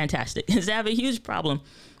and it's fantastic. I have a huge problem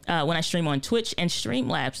when I stream on Twitch and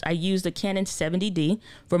Streamlabs. I use the Canon 70D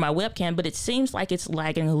for my webcam, but it seems like it's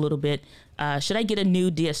lagging a little bit. Should I get a new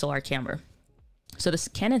DSLR camera? So this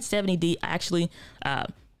Canon 70D actually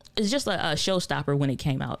is just a showstopper when it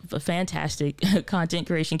came out. A fantastic content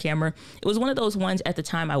creation camera. It was one of those ones at the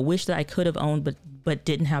time I wish that I could have owned, but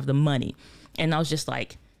didn't have the money. And I was just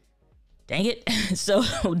like, dang it. So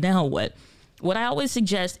now what? What I always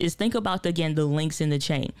suggest is think about, again, the links in the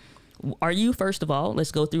chain. Are you, first of all,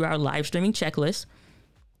 let's go through our live streaming checklist.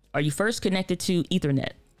 Are you first connected to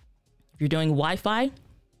Ethernet? If you're doing Wi-Fi,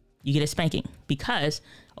 you get a spanking because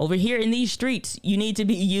over here in these streets, you need to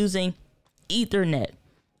be using Ethernet.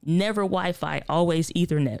 Never Wi-Fi, always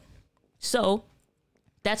Ethernet. So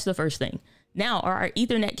that's the first thing. Now, are our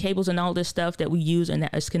Ethernet cables and all this stuff that we use and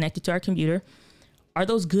that is connected to our computer, are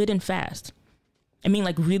those good and fast? I mean,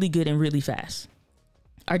 like really good and really fast.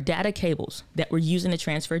 Our data cables that we're using to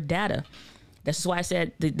transfer data. This is why I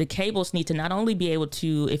said the cables need to not only be able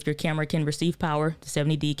to, if your camera can receive power, the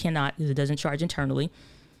 70D cannot because it doesn't charge internally,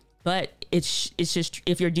 but it's just,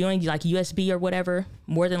 if you're doing like USB or whatever,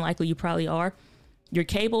 more than likely you probably are, your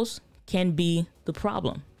cables can be the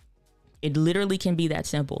problem. It literally can be that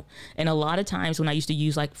simple. And a lot of times when I used to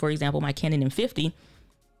use, like, for example, my Canon M50,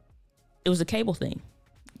 it was a cable thing.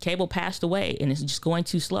 Cable passed away and it's just going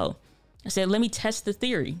too slow. I said, let me test the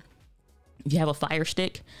theory. If you have a Fire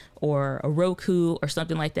Stick or a Roku or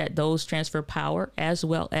something like that, those transfer power as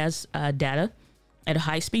well as data at a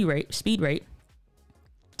high speed rate.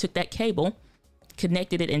 Took that cable,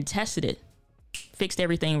 connected it and tested it, fixed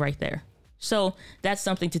everything right there. So that's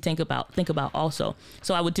something to think about also.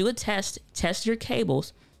 So I would do a test your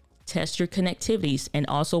cables, test your connectivities, and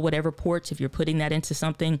also whatever ports, if you're putting that into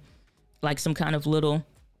something like some kind of little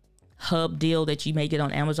hub deal that you may get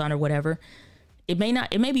on Amazon or whatever, it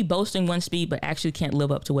may be boasting one speed, but actually can't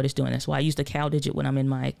live up to what it's doing. That's why I use the CalDigit when I'm in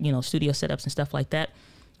my, studio setups and stuff like that.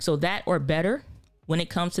 So that or better when it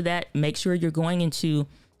comes to that, make sure you're going into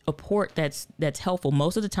a port that's helpful.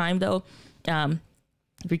 Most of the time though,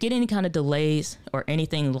 if you're getting any kind of delays or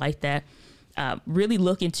anything like that, really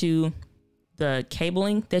look into the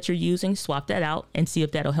cabling that you're using, swap that out and see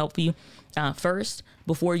if that'll help you first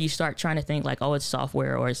before you start trying to think like, oh, it's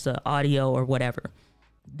software or it's the audio or whatever.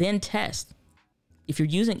 Then test. If you're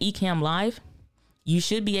using ECAMM Live, you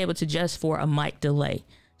should be able to adjust for a mic delay.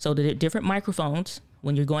 So the different microphones,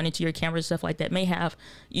 when you're going into your camera and stuff like that, may have,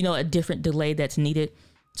 you know, a different delay that's needed.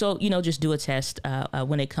 So, you know, just do a test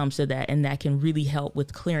when it comes to that. And that can really help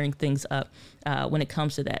with clearing things up when it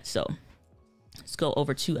comes to that. So let's go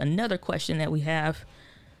over to another question that we have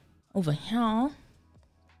over here.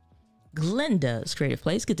 Glenda's Creative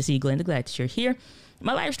Place. Good to see you, Glenda. Glad that you're here.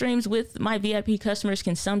 My live streams with my VIP customers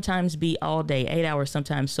can sometimes be all day, 8 hours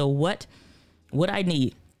sometimes. So what would I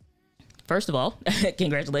need? First of all,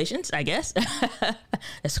 congratulations, I guess.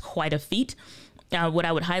 That's quite a feat. What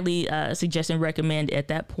I would highly suggest and recommend at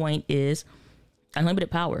that point is unlimited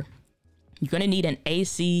power. You're going to need an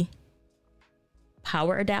AC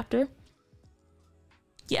power adapter.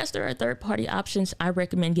 Yes, there are third-party options. I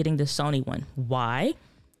recommend getting the Sony one. Why?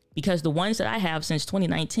 Because the ones that I have since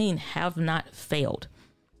 2019 have not failed.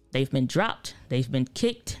 They've been dropped. They've been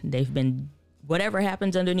kicked. They've been whatever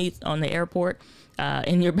happens underneath on the airport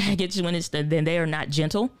in your baggage when it's then they are not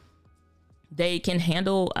gentle. They can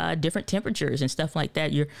handle different temperatures and stuff like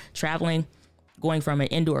that. You're traveling, going from an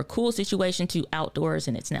indoor cool situation to outdoors,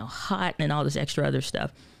 and it's now hot and all this extra other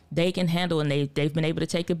stuff. They can handle, and they've been able to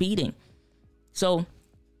take a beating. So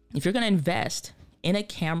if you're going to invest in a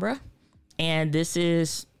camera, and this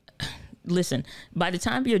is, listen, by the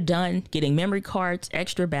time you're done getting memory cards,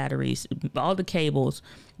 extra batteries, all the cables,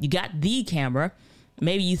 you got the camera.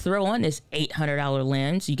 Maybe you throw on this $800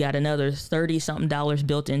 lens. You got another $30-something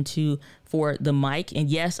built into for the mic. And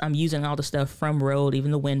yes, I'm using all the stuff from Rode, even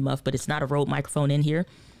the wind muff, but it's not a Rode microphone in here.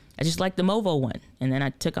 I just like the Movo one. And then I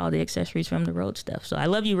took all the accessories from the Rode stuff. So I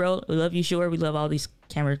love you, Rode. We love you, Shure. We love all these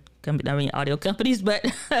audio companies.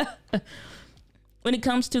 But when it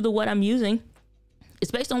comes to what I'm using, it's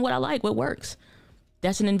based on what I like, what works.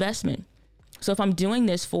 That's an investment. So if I'm doing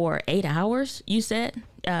this for 8 hours, you said,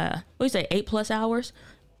 what do you say, 8+ hours?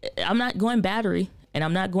 I'm not going battery and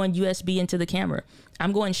I'm not going USB into the camera.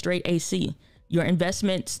 I'm going straight AC. Your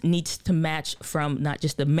investment needs to match from not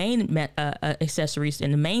just the main accessories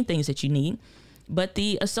and the main things that you need, but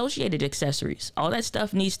the associated accessories. All that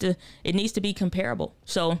stuff needs to be comparable.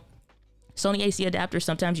 So Sony AC adapters,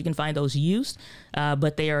 sometimes you can find those used,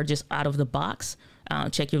 but they are just out of the box.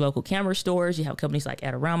 Check your local camera stores. You have companies like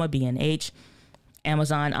Adorama, B&H,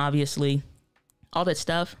 Amazon, obviously, all that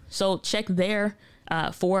stuff. So check there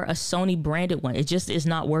for a Sony branded one. It just is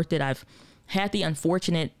not worth it. I've had the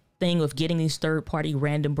unfortunate thing of getting these third-party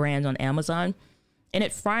random brands on Amazon and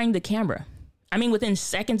it frying the camera. I mean, within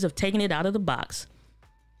seconds of taking it out of the box,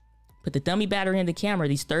 put the dummy battery in the camera,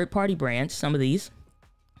 these third-party brands, some of these,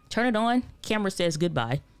 turn it on, camera says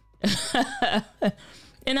goodbye.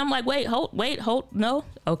 And I'm like, wait, hold, no?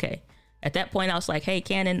 Okay. At that point, I was like, hey,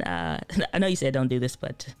 Canon, I know you said don't do this,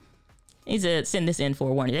 but I need to send this in for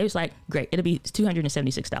a warning. They was like, great, it'll be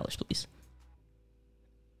 $276, please.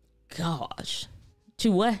 Gosh.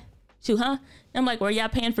 To what? To, huh? I'm like, were y'all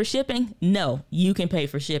paying for shipping? No, you can pay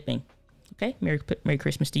for shipping. Okay, Merry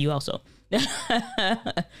Christmas to you also.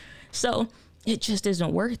 So it just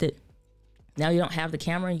isn't worth it. Now you don't have the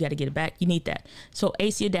camera, you got to get it back. You need that. So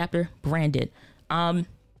AC adapter, branded.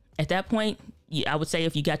 At that point, I would say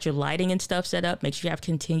if you got your lighting and stuff set up, make sure you have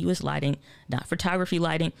continuous lighting, not photography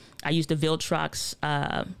lighting. I use the Viltrox,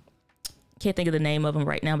 can't think of the name of them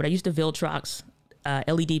right now, but I use the Viltrox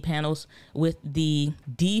LED panels with the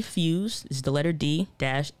D-Fuse, is the letter D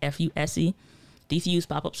dash F-U-S-E, D-Fuse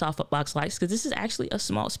pop-up softbox lights, because this is actually a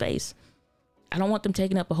small space. I don't want them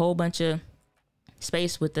taking up a whole bunch of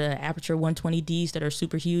space with the Aperture 120Ds that are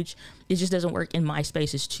super huge. It just doesn't work in my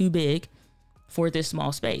space. It's too big for this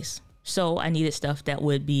small space. So I needed stuff that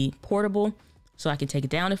would be portable so I can take it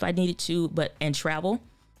down if I needed to, and travel.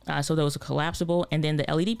 So those are collapsible. And then the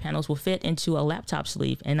LED panels will fit into a laptop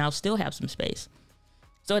sleeve and I'll still have some space.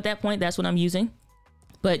 So at that point, that's what I'm using.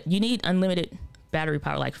 But you need unlimited battery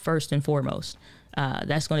power, like first and foremost.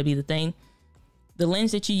 That's going to be the thing. The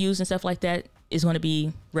lens that you use and stuff like that is going to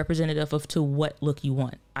be representative of to what look you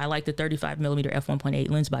want. I like the 35mm f1.8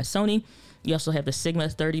 lens by Sony. You also have the Sigma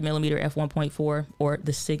 30mm f1.4 or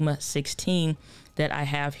the Sigma 16 that I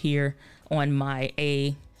have here on my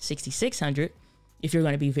A6600 if you're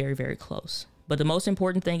going to be very, very close. But the most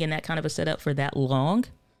important thing in that kind of a setup for that long,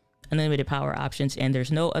 unlimited power options, and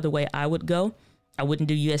there's no other way I would go. I wouldn't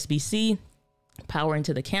do USB-C, power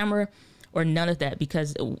into the camera, or none of that,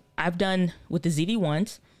 because I've done with the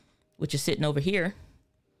ZV-1s, which is sitting over here.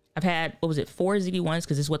 I've had, what was it, 4 ZV-1s,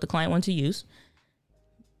 because it's what the client wanted to use.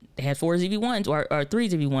 They had 4 ZV-1s or 3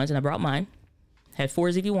 ZV-1s, and I brought mine. Had 4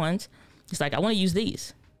 ZV-1s. It's like, I want to use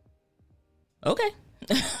these. Okay.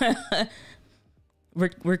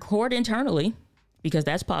 Record internally, because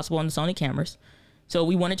that's possible on the Sony cameras. So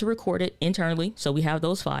we wanted to record it internally. So we have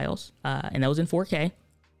those files, and that was in 4K.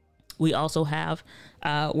 We also have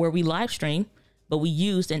where we live stream, but we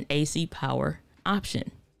used an AC power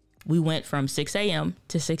option. We went from 6 a.m.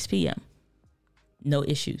 to 6 p.m. No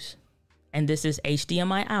issues. And this is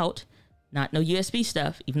HDMI out, not no USB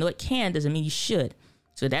stuff. Even though it can, doesn't mean you should.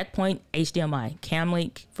 So at that point, HDMI, Cam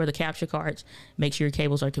Link for the capture cards. Make sure your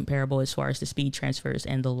cables are comparable as far as the speed transfers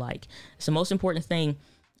and the like. So the most important thing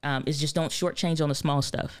is just don't shortchange on the small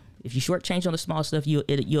stuff. If you shortchange on the small stuff,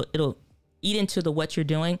 it'll eat into the what you're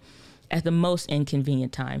doing at the most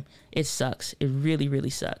inconvenient time. It sucks. It really, really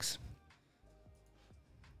sucks.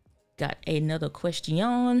 Got another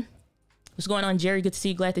question. What's going on, Jerry? Good to see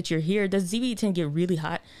you. Glad that you're here. Does ZV-E10 get really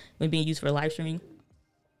hot when being used for live streaming?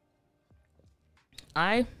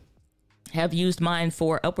 I have used mine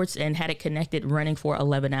for upwards and had it connected running for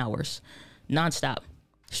 11 hours nonstop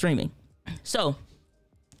streaming. So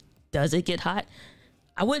does it get hot?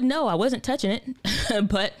 I wouldn't know. I wasn't touching it.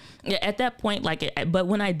 But at that point, but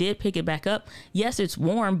when I did pick it back up, yes, it's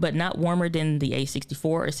warm, but not warmer than the A64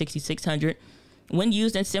 or 6600 when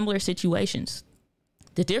used in similar situations.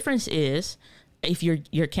 The difference is if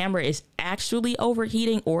your camera is actually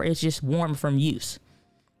overheating or it's just warm from use.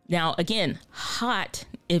 Now, again, hot,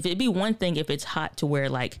 if it'd be one thing if it's hot to where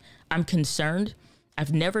like I'm concerned.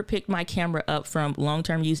 I've never picked my camera up from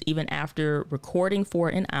long-term use, even after recording for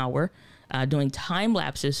an hour, doing time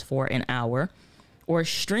lapses for an hour, or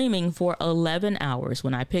streaming for 11 hours.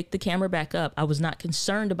 When I picked the camera back up, I was not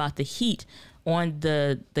concerned about the heat on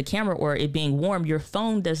the camera or it being warm. Your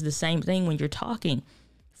phone does the same thing when you're talking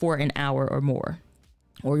for an hour or more,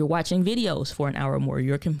 or you're watching videos for an hour or more,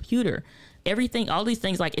 your computer, everything, all these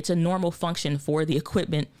things, like it's a normal function for the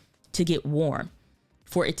equipment to get warm.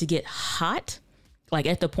 For it to get hot, like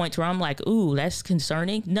at the point where I'm like, ooh, that's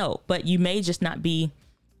concerning. No, but you may just not be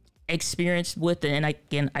experienced with it. And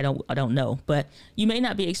again, I don't know, but you may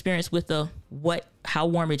not be experienced with how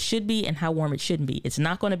warm it should be and how warm it shouldn't be. It's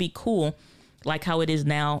not going to be cool like how it is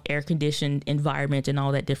now, air conditioned environment and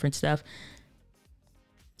all that different stuff.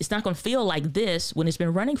 It's not going to feel like this when it's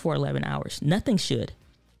been running for 11 hours. Nothing should.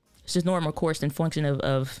 It's just normal course and function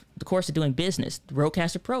of the course of doing business. The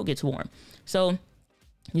Rodecaster Pro gets warm. So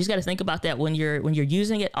you just got to think about that when you're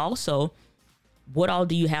using it. Also, what all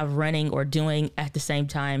do you have running or doing at the same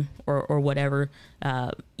time or whatever?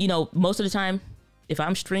 Most of the time, if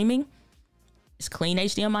I'm streaming, it's clean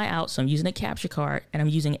HDMI out. So I'm using a capture card and I'm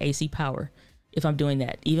using AC power if I'm doing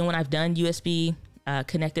that. Even when I've done USB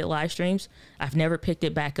connected live streams, I've never picked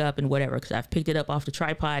it back up and whatever, because I've picked it up off the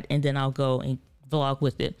tripod and then I'll go and vlog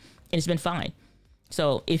with it. And it's been fine.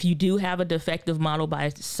 So if you do have a defective model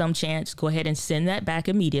by some chance, go ahead and send that back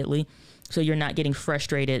immediately, so you're not getting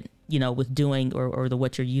frustrated, with doing or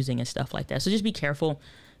what you're using and stuff like that. So just be careful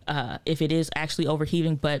if it is actually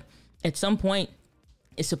overheating. But at some point,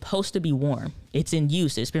 it's supposed to be warm. It's in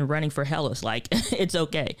use. It's been running for hellas. Like it's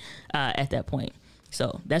okay at that point.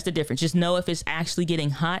 So that's the difference. Just know if it's actually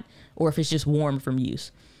getting hot or if it's just warm from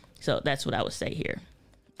use. So that's what I would say here.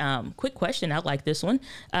 Quick question. I like this one.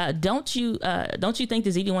 Don't you think the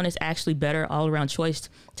ZV-1 is actually better all around choice?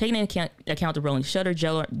 Taking into account the rolling shutter,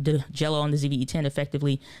 jello on the ZV-E10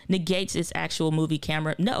 effectively negates its actual movie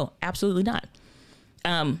camera? No, absolutely not.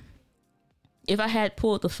 If I had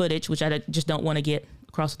pulled the footage, which I just don't want to get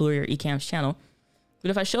across Louis or ECAMM's channel, but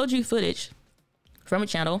if I showed you footage from a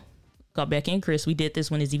channel called Becky and Chris, we did this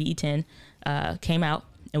when the ZV-E10 came out.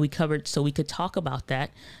 And we covered, so we could talk about that.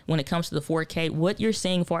 When it comes to the 4K, what you're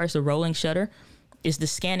seeing as far as the rolling shutter is the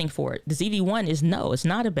scanning for it. The ZV-1 it's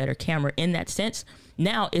not a better camera in that sense.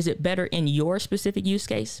 Now, is it better in your specific use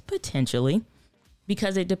case? Potentially,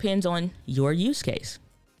 because it depends on your use case.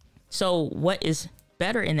 So what is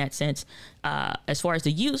better in that sense? As far as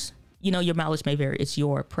the use, your mileage may vary. It's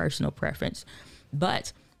your personal preference.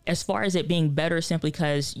 But as far as it being better simply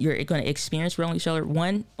because you're going to experience rolling shutter,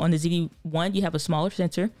 on the ZV-1, you have a smaller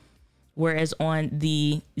sensor, whereas on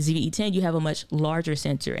the ZV-E10, you have a much larger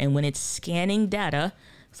sensor. And when it's scanning data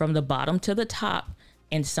from the bottom to the top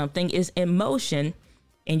and something is in motion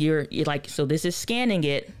and you're like, so this is scanning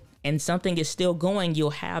it and something is still going, you'll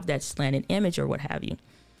have that slanted image or what have you.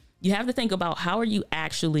 You have to think about how are you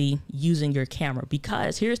actually using your camera?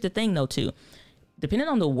 Because here's the thing though, too, depending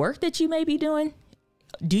on the work that you may be doing,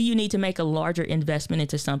 do you need to make a larger investment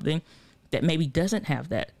into something that maybe doesn't have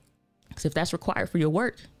that. Because if that's required for your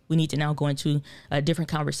work, we need to now go into a different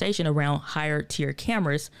conversation around higher tier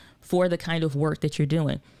cameras for the kind of work that you're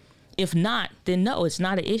doing. If not, then no, it's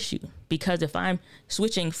not an issue. Because if I'm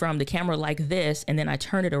switching from the camera like this and then I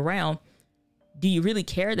turn it around, do you really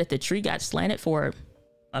care that the tree got slanted for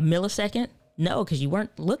a millisecond? No, because you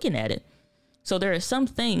weren't looking at it. So there are some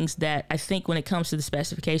things that I think when it comes to the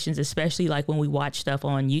specifications, especially like when we watch stuff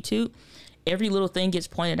on YouTube, every little thing gets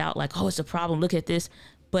pointed out like, oh, it's a problem. Look at this.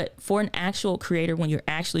 But for an actual creator, when you're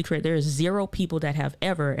actually creating, there is 0 people that have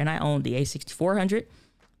ever, and I own the A6400,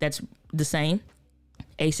 that's the same.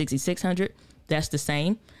 A6600, that's the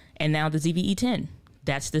same. And now the ZV-E10,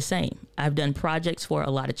 that's the same. I've done projects for a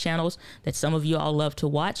lot of channels that some of you all love to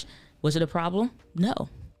watch. Was it a problem? No.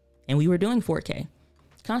 And we were doing 4K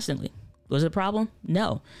constantly. Was it a problem?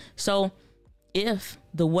 No. So if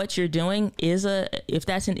what you're doing is if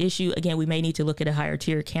that's an issue, again, we may need to look at a higher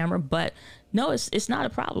tier camera, but no, it's not a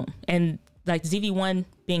problem. And like ZV-1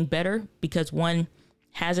 being better because one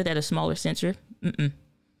has it at a smaller sensor.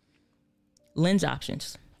 Lens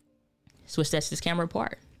options. So what sets this camera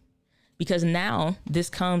apart. Because now this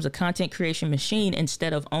comes a content creation machine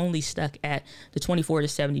instead of only stuck at the 24 to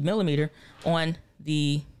 70 millimeter on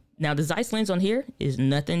now the Zeiss lens on here is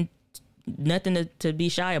nothing to be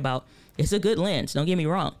shy about. It's a good lens, don't get me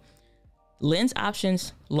wrong. Lens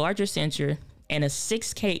options, larger sensor, and a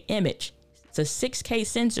 6K image. It's a 6K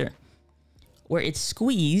sensor where it's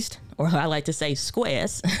squeezed, or I like to say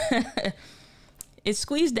squares. It's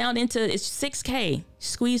squeezed down into, it's 6K,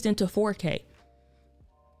 squeezed into 4K.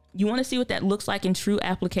 You want to see what that looks like in true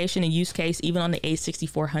application and use case, even on the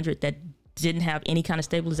A6400 that didn't have any kind of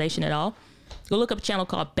stabilization at all? Go look up a channel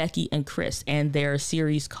called Becky and Chris and their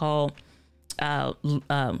series called,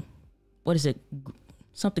 what is it?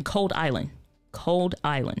 Something Cold Island. Cold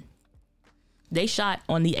Island. They shot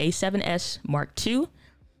on the A7S Mark II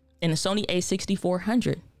and the Sony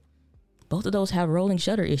A6400. Both of those have rolling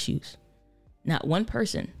shutter issues. Not one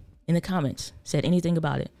person in the comments said anything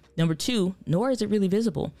about it. Number 2, nor is it really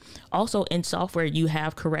visible. Also in software, you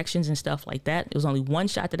have corrections and stuff like that. There was only one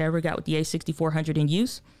shot that I ever got with the A6400 in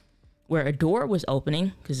use where a door was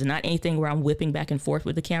opening, because it's not anything where I'm whipping back and forth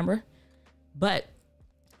with the camera, but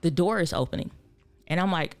the door is opening. And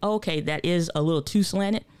I'm like, oh, okay, that is a little too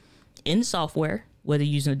slanted. In software, whether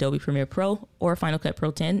you're using Adobe Premiere Pro or Final Cut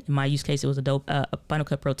Pro 10, in my use case, it was Adobe Final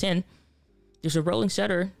Cut Pro 10, there's a rolling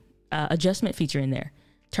shutter adjustment feature in there.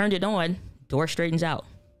 Turned it on, door straightens out.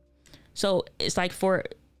 So it's like for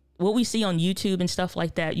what we see on YouTube and stuff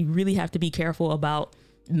like that, you really have to be careful about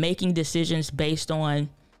making decisions based on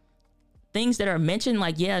things that are mentioned,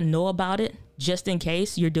 like, yeah, know about it just in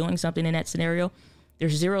case you're doing something in that scenario.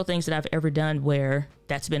 There's 0 things that I've ever done where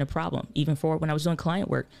that's been a problem. Even for when I was doing client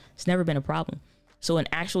work, it's never been a problem. So an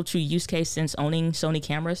actual true use case since owning Sony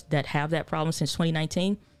cameras that have that problem since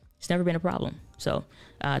 2019, it's never been a problem. So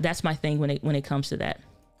that's my thing when it comes to that.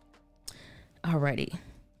 Alrighty.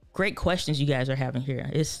 Great questions you guys are having here.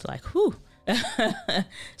 It's like, whew.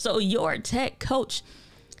 So your tech coach,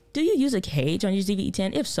 do you use a cage on your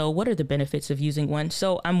ZV-E10? If so, what are the benefits of using one?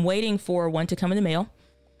 So I'm waiting for one to come in the mail.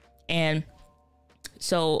 And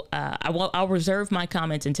so I'll reserve my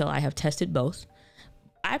comments until I have tested both.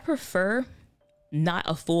 I prefer not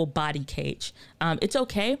a full body cage. It's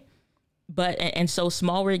okay. But, and so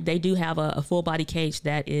Small Rig, they do have a full body cage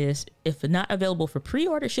that is, if not available for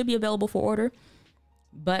pre-order, should be available for order.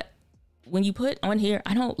 But when you put on here,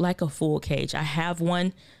 I don't like a full cage. I have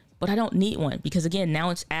one, but I don't need one because again, now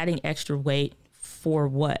it's adding extra weight for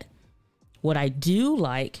what? What I do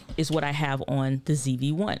like is what I have on the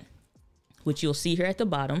ZV-1, which you'll see here at the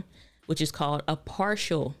bottom, which is called a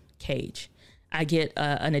partial cage. I get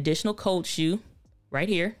an additional cold shoe right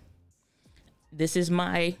here. This is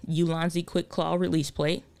my Ulanzi Quick Claw release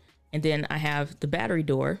plate. And then I have the battery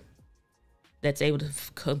door that's able to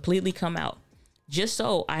completely come out. Just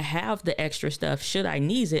so I have the extra stuff should I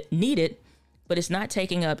need it, but it's not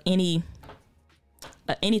taking up anything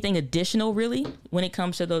additional really when it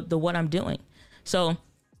comes to the what I'm doing. So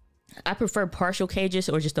I prefer partial cages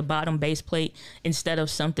or just a bottom base plate instead of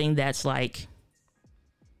something that's like,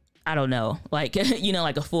 I don't know, like, you know,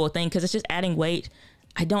 like a full thing, because it's just adding weight.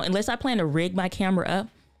 Unless I plan to rig my camera up,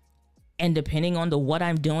 and depending on what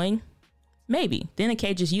I'm doing, maybe then a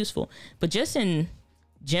cage is useful. But just in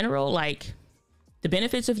general, like the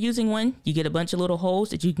benefits of using one, you get a bunch of little holes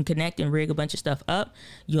that you can connect and rig a bunch of stuff up.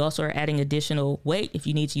 You also are adding additional weight. If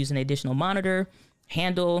you need to use an additional monitor,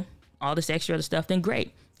 handle, all this extra other stuff, then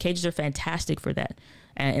great. Cages are fantastic for that.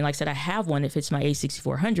 And like I said, I have one that fits my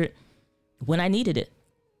A6400 when I needed it.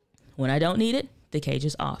 When I don't need it, the cage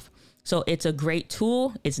is off. So it's a great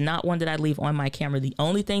tool. It's not one that I leave on my camera. The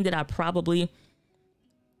only thing that I probably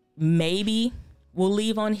maybe will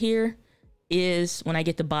leave on here is when I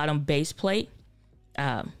get the bottom base plate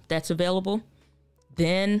that's available.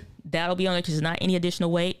 Then that'll be on there because it's not any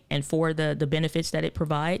additional weight and for the benefits that it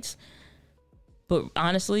provides. But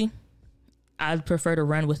honestly, I'd prefer to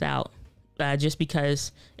run without just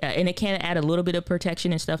because, and it can add a little bit of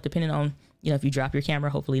protection and stuff depending on, you know, if you drop your camera,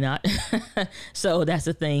 hopefully not. So that's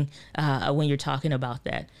the thing when you're talking about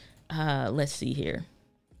that. Let's see here.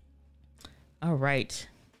 All right.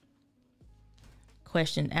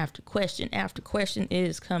 Question after question after question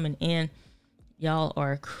is coming in. Y'all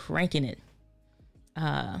are cranking it.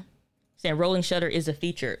 Saying rolling shutter is a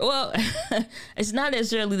feature. Well, it's not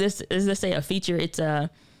necessarily this, as let's say, a feature. It's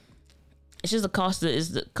just the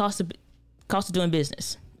cost of doing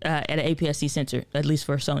business at an APS-C sensor, at least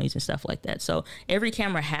for Sony's and stuff like that. So every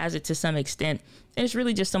camera has it to some extent. And it's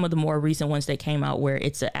really just some of the more recent ones that came out where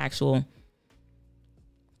it's an actual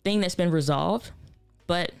thing that's been resolved,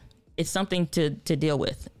 but it's something to deal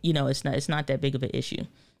with. You know, it's not that big of an issue.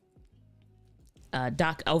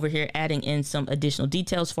 Doc over here adding in some additional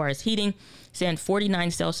details as far as heating, saying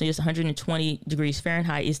 49 Celsius, 120 degrees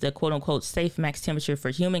Fahrenheit is the quote unquote safe max temperature for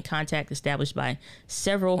human contact established by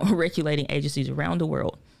several regulating agencies around the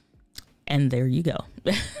world. And there you go.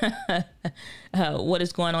 What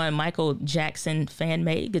is going on? Michael Jackson fan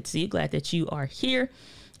made. Good to see you. Glad that you are here.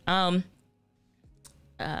 So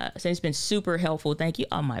it's been super helpful. Thank you.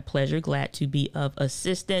 Oh, my pleasure. Glad to be of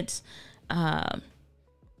assistance.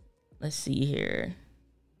 Let's see here.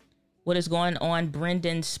 What is going on?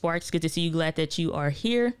 Brendan Sparks. Good to see you. Glad that you are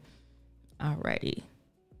here. Alrighty.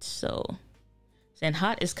 So saying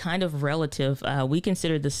hot is kind of relative. We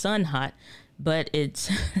consider the sun hot, but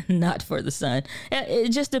it's not for the sun. It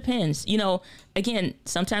just depends. You know, again,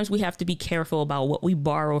 sometimes we have to be careful about what we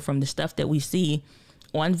borrow from the stuff that we see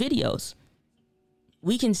on videos.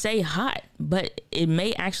 We can say hot, but it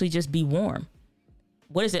may actually just be warm.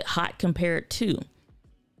 What is it hot compared to?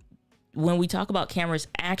 When we talk about cameras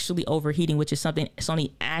actually overheating, which is something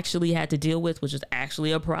Sony actually had to deal with, which is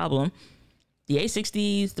actually a problem, the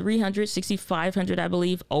A6300, 6500, I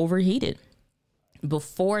believe, overheated.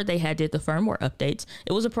 Before they did the firmware updates,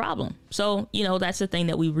 it was a problem. So, you know, that's the thing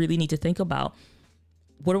that we really need to think about.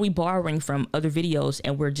 What are we borrowing from other videos?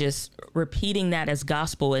 And we're just repeating that as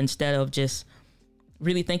gospel instead of just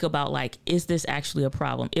really think about, like, is this actually a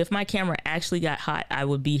problem? If my camera actually got hot, I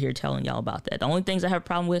would be here telling y'all about that. The only things I have a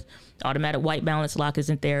problem with, automatic white balance lock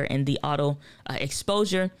isn't there, and the auto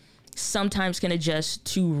exposure sometimes can adjust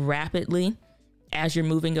too rapidly as you're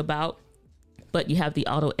moving about. But you have the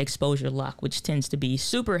auto exposure lock, which tends to be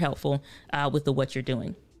super helpful with what you're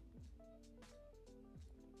doing.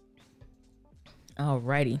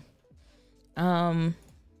 Alrighty.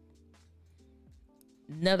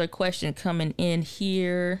 Another question coming in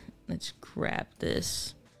here. Let's grab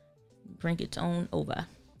this. Bring it on over.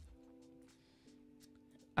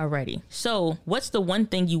 Alrighty. So what's the one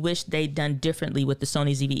thing you wish they'd done differently with the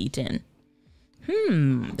Sony ZV-E10?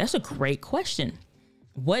 That's a great question.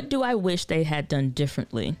 What do I wish they had done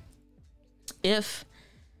differently? If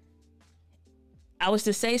I was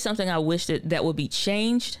to say something I wish that would be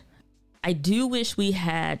changed, I do wish we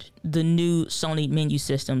had the new Sony menu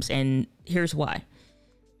systems, and here's why.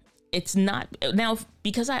 It's not, now,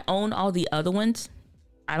 because I own all the other ones,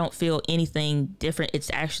 I don't feel anything different. It's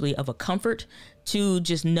actually of a comfort to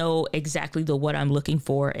just know exactly what I'm looking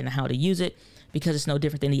for and how to use it, because it's no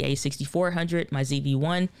different than the A6400, my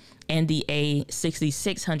ZV-1, and the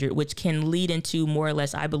A6600, which can lead into more or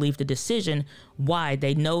less, I believe, the decision why.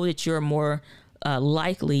 They know that you're more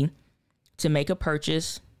likely to make a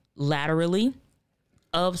purchase laterally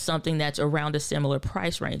of something that's around a similar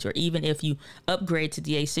price range, or even if you upgrade to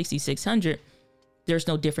the A6600, there's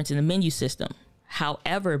no difference in the menu system.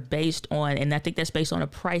 However, based on, and I think that's based on a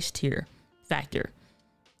price tier factor.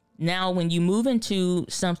 Now, when you move into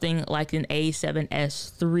something like an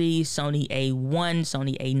A7S III, Sony A1,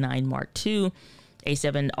 Sony A9 Mark II,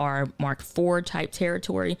 A7R Mark IV type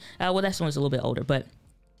territory, well, that one's a little bit older, but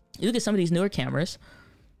you look at some of these newer cameras,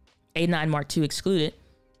 A9 Mark II excluded,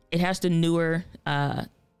 it has the newer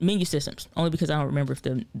menu systems, only because I don't remember if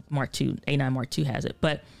the A9 Mark II has it.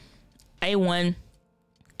 But A1,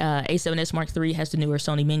 A7S Mark III has the newer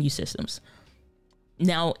Sony menu systems.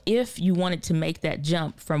 Now, if you wanted to make that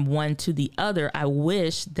jump from one to the other, I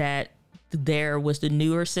wish that there was the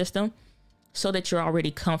newer system so that you're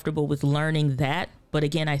already comfortable with learning that. But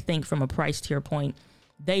again, I think from a price tier point,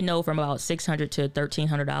 they know from about $600 to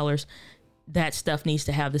 $1,300, that stuff needs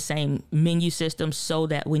to have the same menu system so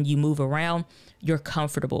that when you move around, you're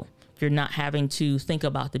comfortable. You're not having to think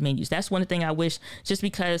about the menus. That's one thing I wish, just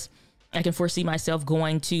because I can foresee myself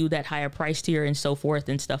going to that higher price tier and so forth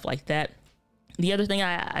and stuff like that. The other thing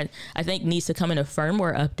I think needs to come in a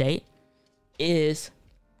firmware update is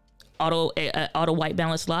auto white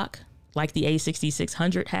balance lock, like the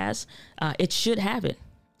A6600 has. It should have it.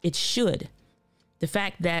 It should. The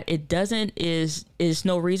fact that it doesn't is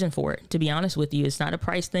no reason for it, to be honest with you. It's not a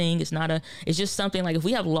price thing. It's just something like, if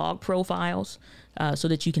we have log profiles so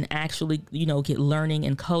that you can actually, you know, get learning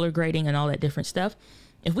and color grading and all that different stuff.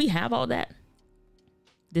 If we have all that,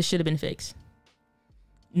 this should have been fixed.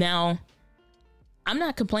 Now, I'm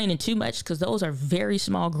not complaining too much, because those are very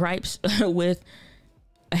small gripes with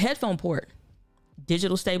a headphone port,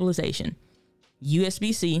 digital stabilization,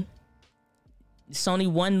 USB-C, Sony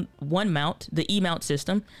one mount, the E-mount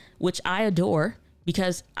system, which I adore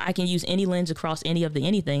because I can use any lens across any of the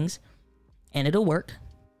anythings and it'll work.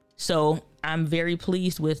 So I'm very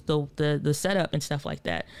pleased with the setup and stuff like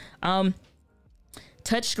that.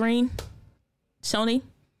 Touchscreen, Sony,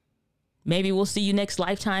 maybe we'll see you next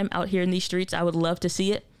lifetime out here in these streets. I would love to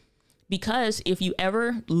see it, because if you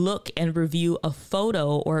ever look and review a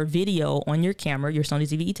photo or a video on your camera, your Sony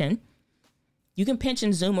ZV-E10, you can pinch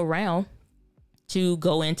and zoom around to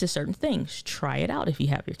go into certain things. Try it out if you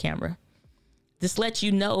have your camera. This lets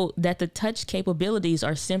you know that the touch capabilities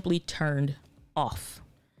are simply turned off.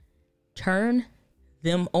 Turn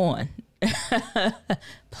them on,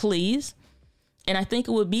 please. And I think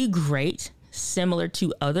it would be great, similar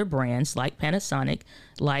to other brands like Panasonic,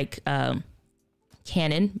 like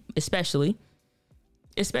Canon, especially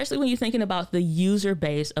when you're thinking about the user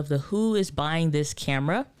base of who is buying this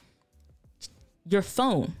camera. Your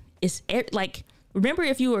phone is like, remember,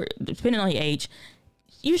 if you were, depending on your age,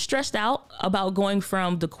 you're stressed out about going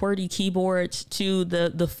from the QWERTY keyboards to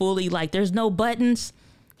the fully, like, there's no buttons,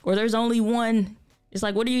 or there's only one. It's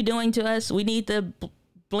like, what are you doing to us? We need to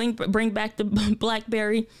bring back the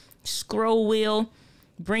BlackBerry scroll wheel,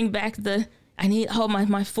 bring back I need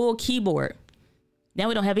my full keyboard. Now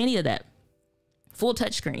we don't have any of that. Full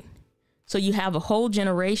touchscreen. So you have a whole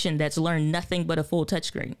generation that's learned nothing but a full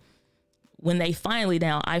touchscreen. When they finally,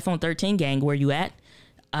 now iPhone 13 gang, where you at?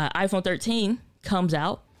 iPhone 13 comes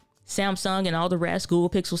out, Samsung and all the rest, Google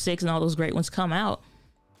Pixel 6 and all those great ones come out,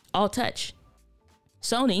 all touch.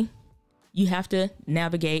 Sony, you have to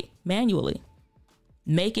navigate manually.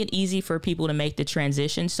 Make it easy for people to make the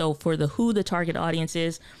transition. So for who the target audience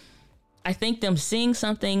is, I think them seeing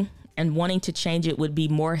something and wanting to change it would be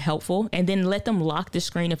more helpful, and then let them lock the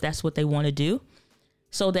screen if that's what they want to do.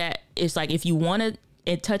 So that it's like, if you want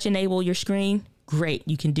to touch enable your screen, great,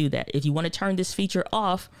 you can do that. If you want to turn this feature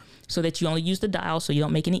off so that you only use the dial so you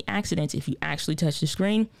don't make any accidents if you actually touch the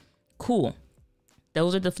screen, cool.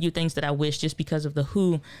 Those are the few things that I wish, just because of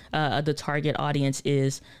who the target audience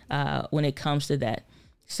is when it comes to that.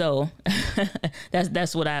 So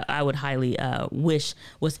that's what I would highly wish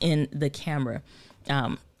was in the camera.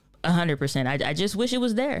 100%. I just wish it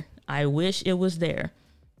was there. I wish it was there.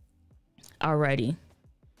 Alrighty.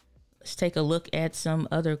 Let's take a look at some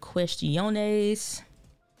other questiones.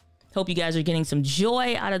 Hope you guys are getting some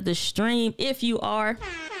joy out of the stream. If you are,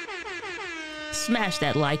 smash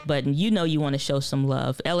that like button. You know you want to show some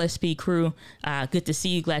love. LSP crew, good to see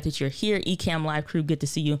you. Glad that you're here. ECAMM live crew, good to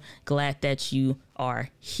see you. Glad that you are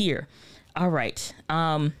here. All right.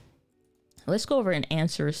 Let's go over and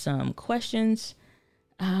answer some questions.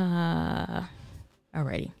 Alrighty.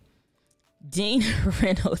 Dean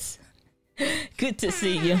Reynolds, good to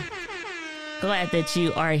see you. Glad that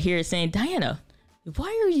you are here, saying, Diana,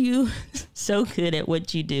 why are you so good at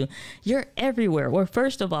what you do? You're everywhere. Well,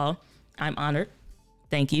 first of all, I'm honored.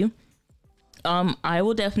 Thank you. I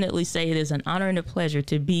will definitely say it is an honor and a pleasure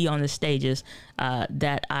to be on the stages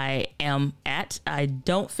that I am at. I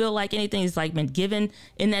don't feel like anything is like been given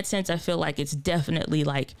in that sense. I feel like it's definitely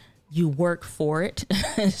like you work for it.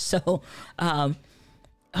 So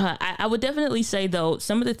I would definitely say, though,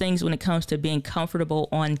 some of the things when it comes to being comfortable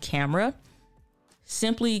on camera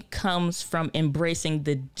simply comes from embracing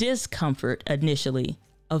the discomfort initially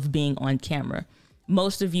of being on camera.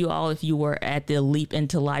 Most of you all, if you were at the Leap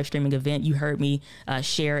into live streaming event, you heard me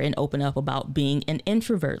share and open up about being an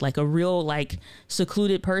introvert, like a real, like,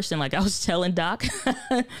 secluded person. Like I was telling Doc,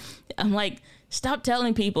 I'm like, stop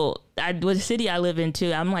telling people the city I live in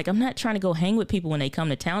too. I'm like, I'm not trying to go hang with people when they come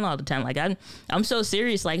to town all the time. Like I'm so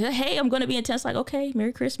serious. Like, hey, I'm going to be in town. Like, okay,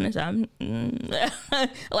 Merry Christmas.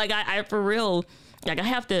 Like I for real, like I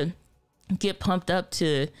have to get pumped up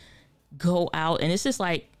to go out. And it's just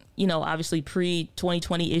like, you know, obviously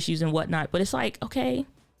pre-2020 issues and whatnot, but it's like, okay,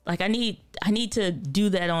 like I need to do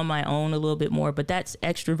that on my own a little bit more, but that's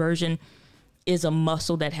extroversion. is a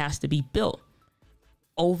muscle that has to be built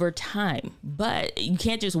over time, but you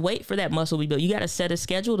can't just wait for that muscle to be built. You got to set a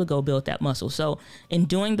schedule to go build that muscle. So in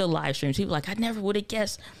doing the live streams, people are like, I never would have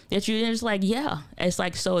guessed that you, and it's like, yeah, it's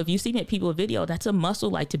like, so if you see people with video, that's a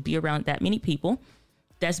muscle, like to be around that many people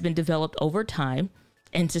that's been developed over time,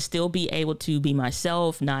 and to still be able to be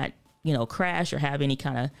myself, not, you know, crash or have any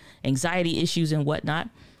kind of anxiety issues and whatnot.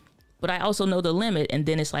 But I also know the limit. And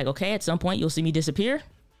then it's like, okay, at some point you'll see me disappear,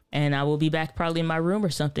 and I will be back probably in my room or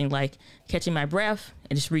something, like catching my breath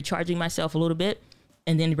and just recharging myself a little bit,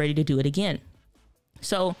 and then ready to do it again.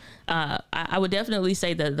 So I would definitely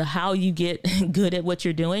say that the how you get good at what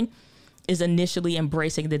you're doing is initially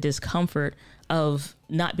embracing the discomfort of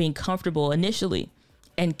not being comfortable initially,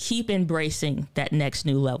 and keep embracing that next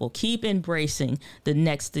new level. Keep embracing the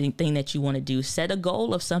next thing that you want to do. Set a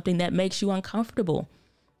goal of something that makes you uncomfortable,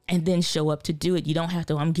 and then show up to do it. You don't have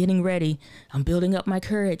to, I'm getting ready, I'm building up my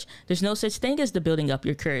courage. There's no such thing as the building up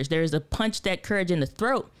your courage. There is a punch that courage in the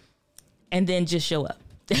throat, and then just show up.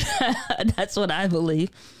 That's what I believe.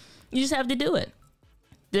 You just have to do it.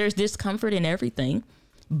 There's discomfort in everything,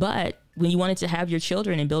 but when you wanted to have your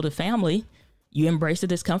children and build a family, you embrace the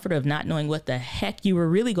discomfort of not knowing what the heck you were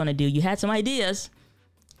really going to do. You had some ideas,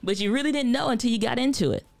 but you really didn't know until you got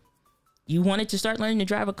into it. You wanted to start learning to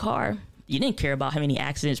drive a car. You didn't care about how many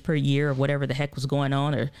accidents per year or whatever the heck was going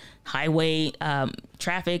on, or highway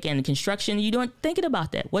traffic and construction. You weren't thinking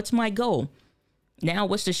about that. What's my goal? Now,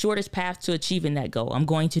 what's the shortest path to achieving that goal? I'm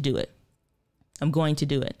going to do it. I'm going to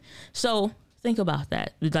do it. So think about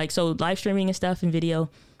that. Like, so live streaming and stuff and video,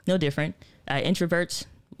 no different. Introverts,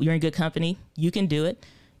 you're in good company. You can do it.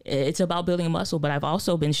 It's about building a muscle, but I've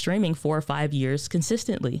also been streaming 4 or 5 years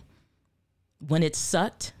consistently. When it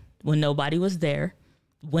sucked, when nobody was there,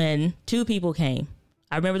 when 2 people came.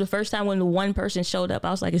 I remember the first time when the 1 person showed up,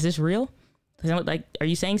 I was like, is this real? Like, are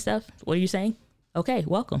you saying stuff? What are you saying? Okay,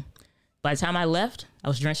 welcome. By the time I left, I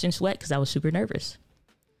was drenched in sweat because I was super nervous.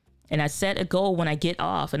 And I set a goal when I get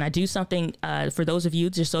off, and I do something for those of you,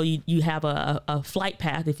 just so you have a flight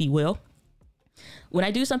path, if you will. When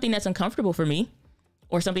I do something that's uncomfortable for me,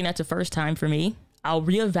 or something that's a first time for me, I'll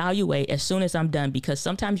reevaluate as soon as I'm done, because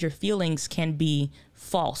sometimes your feelings can be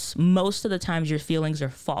false. Most of the times your feelings are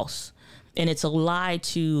false, and it's a lie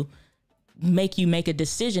to make you make a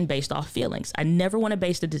decision based off feelings. I never want to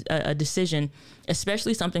base a decision,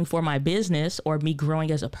 especially something for my business or me growing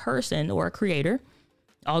as a person or a creator,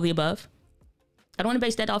 all the above. I don't want to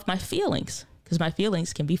base that off my feelings, because my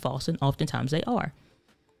feelings can be false, and oftentimes they are.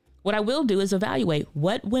 What I will do is evaluate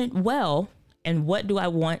what went well and what do I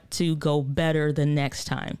want to go better the next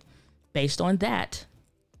time. Based on that,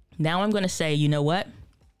 now I'm going to say, you know what?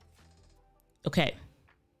 Okay,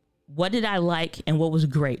 what did I like and what was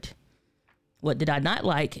great? What did I not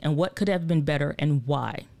like and what could have been better and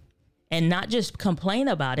why? And not just complain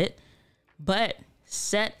about it, but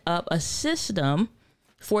set up a system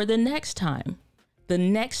for the next time. The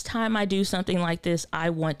next time I do something like this,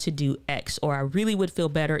 I want to do X, or I really would feel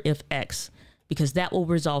better if X, because that will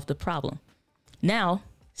resolve the problem. Now,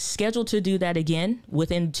 schedule to do that again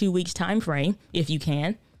within 2 weeks time frame, if you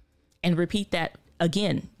can, and repeat that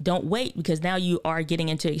again. Don't wait, because now you are getting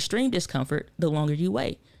into extreme discomfort the longer you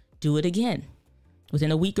wait. Do it again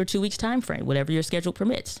within a week or 2 weeks time frame, whatever your schedule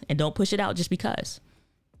permits, and don't push it out just because.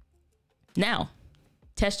 Now,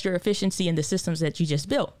 test your efficiency in the systems that you just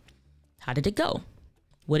built. How did it go?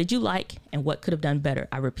 What did you like and what could have done better?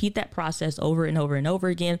 I repeat that process over and over and over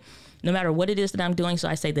again, no matter what it is that I'm doing. So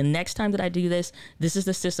I say, the next time that I do this, this is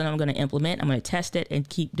the system I'm going to implement. I'm going to test it and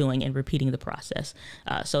keep doing and repeating the process.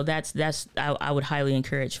 So I would highly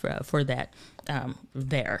encourage for that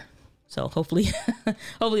there. So hopefully,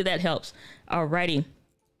 hopefully that helps. Alrighty.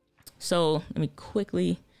 So let me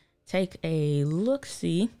quickly take a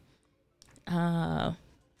look-see.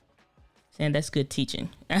 And that's good teaching.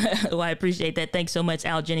 Well, I appreciate that. Thanks so much,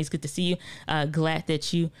 Al Jennings. Good to see you. Glad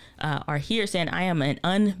that you are here. Saying I am an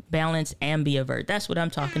unbalanced ambivert. That's what I'm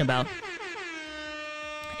talking about.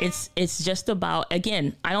 It's just about,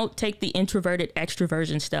 again, I don't take the introverted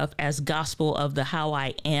extroversion stuff as gospel of the how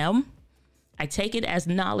I am. I take it as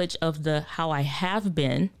knowledge of the how I have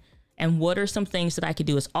been and what are some things that I could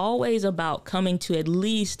do. It's always about coming to at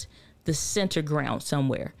least the center ground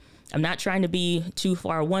somewhere. I'm not trying to be too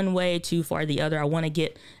far one way, too far the other. I want to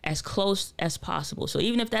get as close as possible. So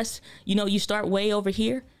even if that's, you start way over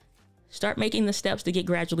here, start making the steps to get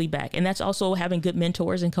gradually back. And that's also having good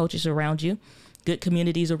mentors and coaches around you, good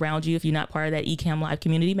communities around you. If you're not part of that ECAMM Live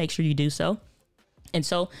community, make sure you do so. And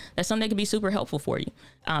so that's something that can be super helpful for you,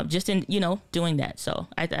 just in, doing that. So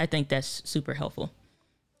I think that's super helpful.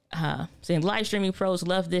 Saying live streaming pros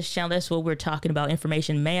love this channel. That's what we're talking about.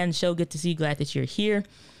 Information man show. Good to see you. Glad that you're here.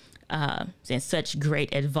 Saying such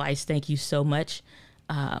great advice. Thank you so much.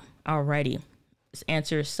 Alrighty. Let's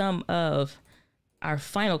answer some of our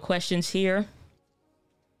final questions here.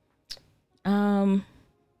 Alrighty.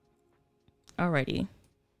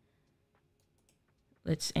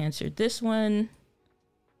 Let's answer this one.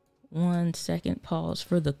 1 second, pause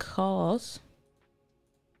for the calls.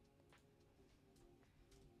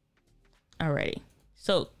 Alrighty.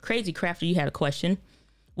 So Crazy Crafter, you had a question.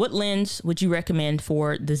 What lens would you recommend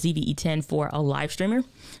for the ZV-E10 for a live streamer?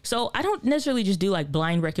 So I don't necessarily just do like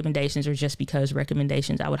blind recommendations or just because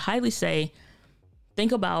recommendations. I would highly say,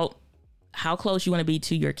 think about how close you want to be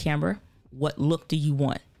to your camera. What look do you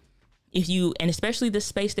want? If you, and especially the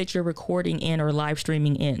space that you're recording in or live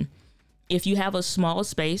streaming in, if you have a small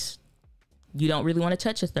space, you don't really want to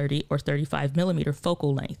touch a 30 or 35 millimeter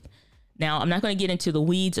focal length. Now, I'm not going to get into the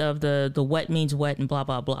weeds of the what means what and blah,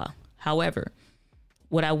 blah, blah. However,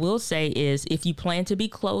 what I will say is if you plan to be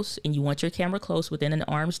close and you want your camera close within an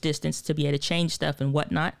arm's distance to be able to change stuff and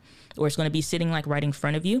whatnot, or it's going to be sitting like right in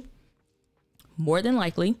front of you, more than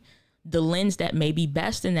likely, the lens that may be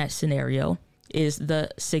best in that scenario is the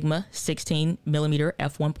Sigma 16 millimeter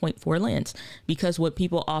f1.4 lens, because what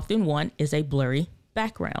people often want is a blurry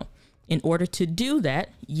background. In order to do that,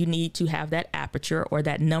 you need to have that aperture or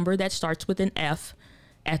that number that starts with an F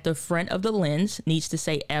at the front of the lens needs to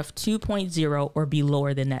say f2.0 or be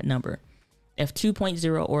lower than that number,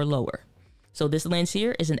 f2.0 or lower. So this lens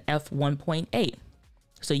here is an f1.8.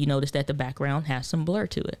 So you notice that the background has some blur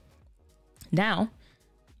to it. Now,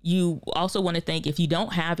 you also want to think if you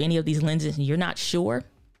don't have any of these lenses and you're not sure,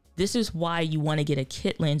 this is why you want to get a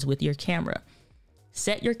kit lens with your camera.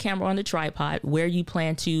 Set your camera on the tripod where you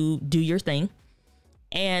plan to do your thing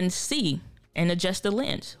and see and adjust the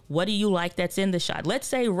lens. What do you like that's in the shot? Let's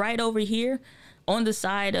say right over here on the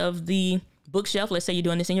side of the bookshelf, let's say you're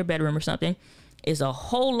doing this in your bedroom or something, is a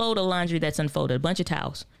whole load of laundry that's unfolded, a bunch of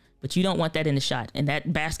towels, but you don't want that in the shot. And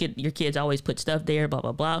that basket, your kids always put stuff there, blah,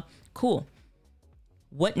 blah, blah. Cool.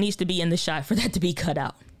 What needs to be in the shot for that to be cut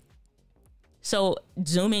out? So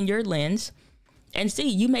zoom in your lens and see,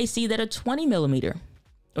 you may see that a 20 millimeter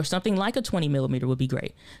or something like a 20 millimeter would be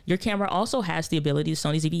great. Your camera also has the ability, the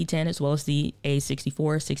Sony ZV-E10 as well as the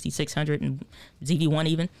A64, 6600 and ZV-1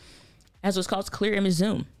 even, has what's called clear image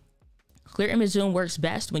zoom. Clear image zoom works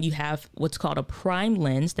best when you have what's called a prime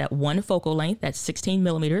lens, that one focal length, that's 16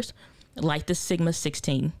 millimeters, like the Sigma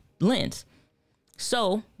 16 lens.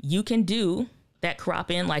 So you can do that crop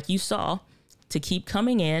in like you saw to keep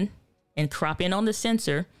coming in and crop in on the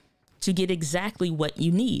sensor to get exactly what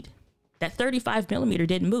you need. That 35 millimeter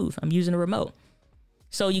didn't move. I'm using a remote.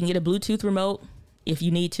 So you can get a Bluetooth remote if you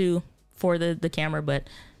need to for the camera, but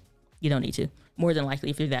you don't need to, more than likely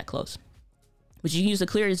if you're that close. But you can use the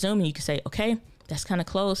clear zoom and you can say, okay, that's kind of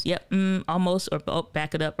close. Yep, almost, or oh,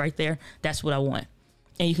 back it up right there. That's what I want.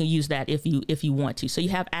 And you can use that if you want to. So you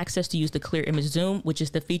have access to use the clear image zoom, which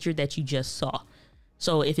is the feature that you just saw.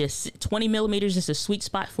 So if it's 20 millimeters is a sweet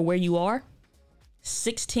spot for where you are,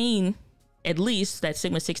 16, at least that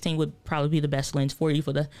Sigma 16 would probably be the best lens for you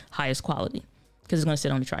for the highest quality because it's going to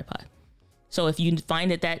sit on the tripod. So if you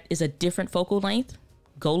find that that is a different focal length,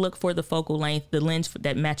 go look for the focal length, the lens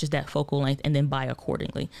that matches that focal length, and then buy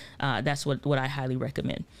accordingly. That's what I highly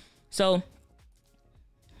recommend. So,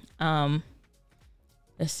 let's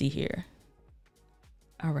see here.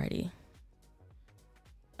 Alrighty.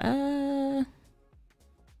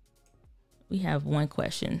 We have one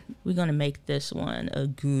question. We're going to make this one a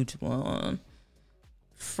good one.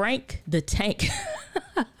 Frank the Tank.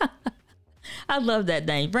 I love that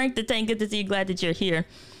name. Frank the Tank, good to see you. Glad that you're here.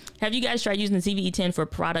 Have you guys tried using the ZV-E10 for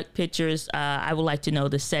product pictures? I would like to know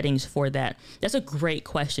the settings for that. That's a great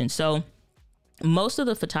question. So most of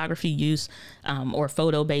the photography use or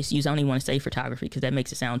photo-based use, I don't even want to say photography because that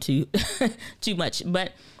makes it sound too much.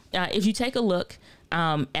 But if you take a look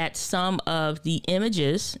at some of the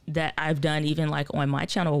images that I've done, even like on my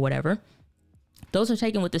channel or whatever, those are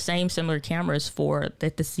taken with the same similar cameras that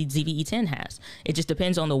the ZV-E10 has. It just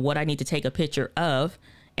depends on what I need to take a picture of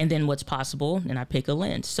and then what's possible, and I pick a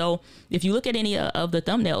lens. So if you look at any of the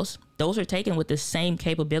thumbnails, those are taken with the same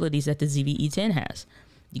capabilities that the ZV-E10 has.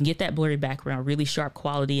 You can get that blurry background, really sharp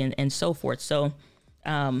quality, and so forth. So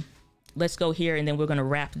let's go here, and then we're going to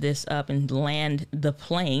wrap this up and land the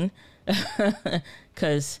plane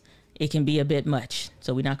because it can be a bit much.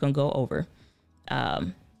 So we're not going to go over.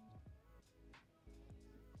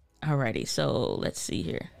 Alrighty, so let's see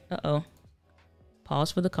here.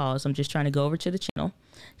 Pause for the cause. I'm just trying to go over to the channel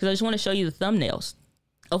because I just want to show you the thumbnails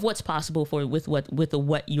of what's possible with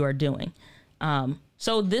what you are doing.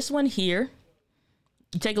 So this one here,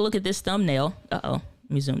 you take a look at this thumbnail. Uh-oh,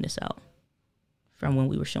 let me zoom this out from when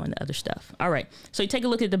we were showing the other stuff. All right, so you take a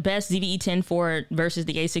look at the best ZV-E10 for versus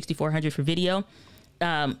the A6400 for video.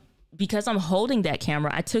 Because I'm holding that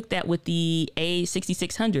camera, I took that with the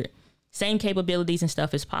A6600. Same capabilities and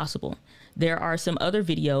stuff as possible. There are some other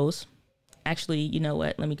videos. Actually, you know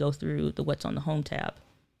what? Let me go through the what's on the home tab.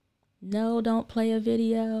 No, don't play a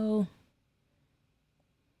video.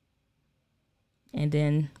 And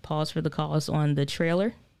then pause for the cause on the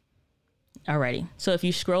trailer. Alrighty, so if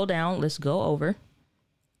you scroll down, let's go over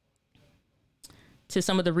to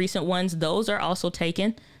some of the recent ones. Those are also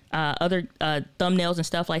taken, other thumbnails and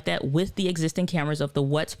stuff like that with the existing cameras of the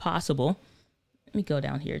what's possible. Let me go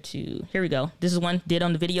down here to, here we go. This is one did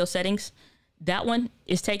on the video settings. That one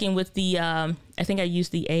is taken with the, I think I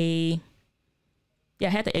used the I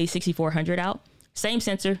had the A6400 out. Same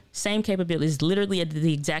sensor, same capabilities, literally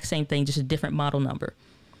the exact same thing, just a different model number.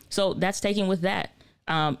 So that's taken with that.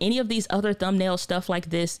 Any of these other thumbnail stuff like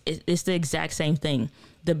this, it's the exact same thing.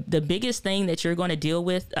 The biggest thing that you're going to deal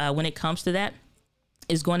with when it comes to that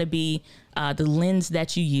is going to be the lens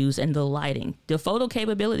that you use and the lighting. The photo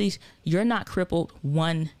capabilities, you're not crippled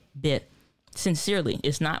one bit. Sincerely,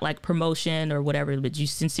 it's not like promotion or whatever, but you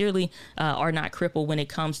sincerely are not crippled when it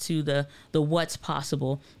comes to the what's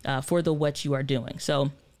possible for the what you are doing.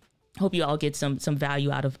 So hope you all get some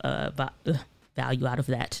value out of value out of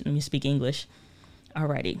that. Let me speak English.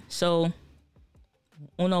 Alrighty, so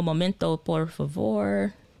uno momento por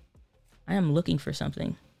favor. I am looking for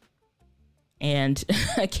something and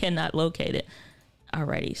I cannot locate it.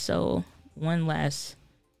 Alrighty, so one last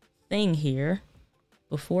thing here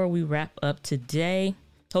before we wrap up today.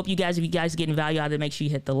 Hope you guys, if you guys are getting value out of it, make sure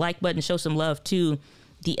you hit the like button, show some love to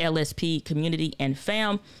the LSP community and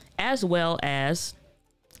fam, as well as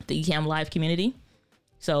the ECAMM Live community.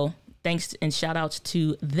 So thanks and shout outs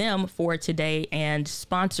to them for today and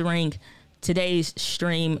sponsoring today's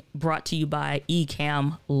stream, brought to you by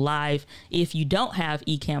ECAMM Live. If you don't have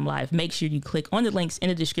ECAMM Live, make sure you click on the links in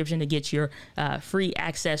the description to get your free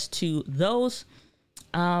access to those.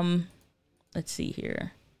 Let's see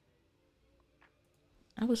here.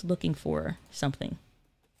 I was looking for something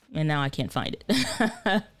and now I can't find it.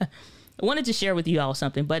 I wanted to share with you all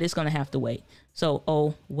something, but it's going to have to wait. So,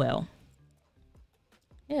 oh, well.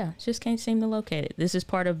 Yeah, just can't seem to locate it. This is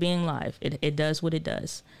part of being live. It does what it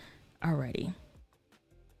does. Alrighty.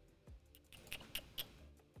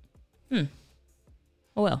 Oh,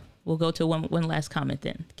 well, we'll go to one last comment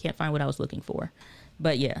then. Can't find what I was looking for.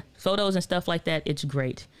 But yeah, photos and stuff like that, it's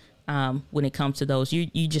great. When it comes to those,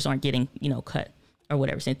 you just aren't getting, cut or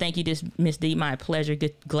whatever. So thank you, Miss D. My pleasure.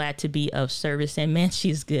 Glad to be of service. And man,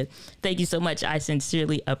 she's good. Thank you so much. I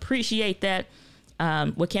sincerely appreciate that.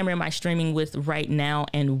 What camera am I streaming with right now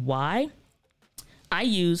and why? I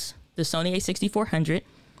use the Sony A6400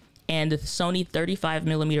 and the Sony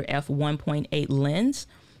 35mm f1.8 lens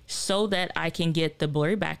so that I can get the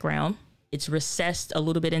blurry background. It's recessed a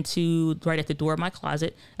little bit into right at the door of my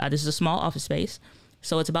closet. This is a small office space,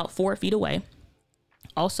 so it's about 4 feet away.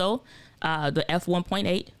 Also, the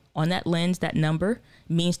f1.8 on that lens, that number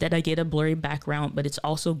means that I get a blurry background, but it's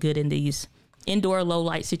also good in these indoor low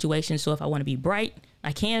light situations. So if I want to be bright,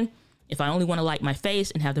 I can. If I only want to light my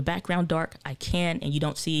face and have the background dark, I can. And you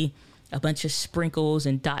don't see a bunch of sprinkles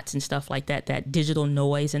and dots and stuff like that, that digital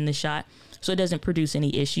noise in the shot. So it doesn't produce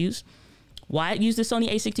any issues. Why I use the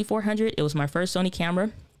Sony A6400? It was my first Sony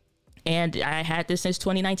camera and I had this since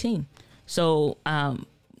 2019. So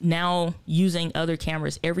now using other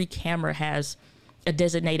cameras, every camera has a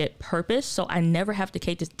designated purpose. So I never have to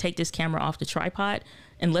take this camera off the tripod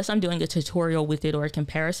unless I'm doing a tutorial with it or a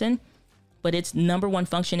comparison. But its number one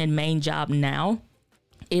function and main job now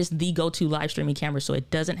is the go-to live streaming camera. So it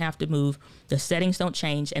doesn't have to move. The settings don't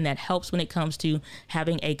change. And that helps when it comes to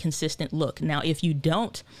having a consistent look. Now, if you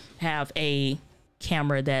don't have a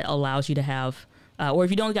camera that allows you to have, or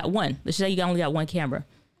if you only got one, let's say you only got one camera,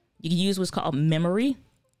 you can use what's called memory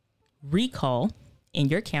recall in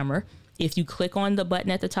your camera. If you click on the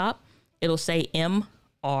button at the top, it'll say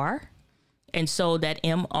MR. And so that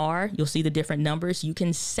MR, you'll see the different numbers. You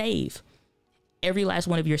can save every last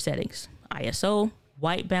one of your settings, ISO,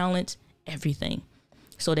 white balance, everything,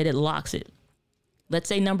 so that it locks it. Let's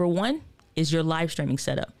say number 1 is your live streaming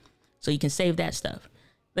setup. So you can save that stuff.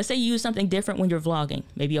 Let's say you use something different when you're vlogging,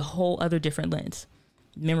 maybe a whole other different lens.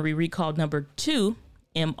 Memory recall number 2,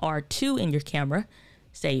 MR2 in your camera,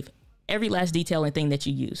 save every last detail and thing that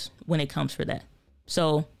you use when it comes for that.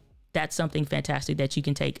 So that's something fantastic that you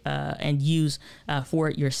can take and use for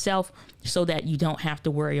it yourself so that you don't have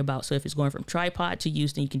to worry about. So if it's going from tripod to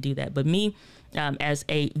use, then you can do that. But me, as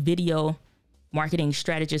a video marketing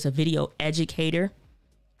strategist, a video educator.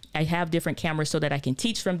 I have different cameras so that I can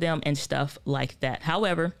teach from them and stuff like that.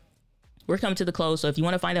 However, we're coming to the close. So if you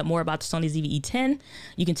want to find out more about the Sony ZV-E10,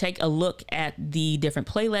 you can take a look at the different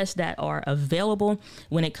playlists that are available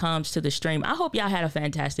when it comes to the stream. I hope y'all had a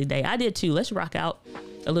fantastic day. I did too. Let's rock out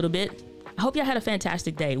a little bit. I hope y'all had a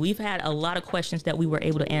fantastic day. We've had a lot of questions that we were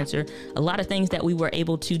able to answer, a lot of things that we were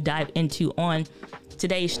able to dive into on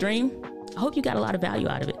today's stream. I hope you got a lot of value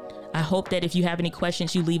out of it. I hope that if you have any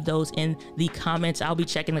questions, you leave those in the comments. I'll be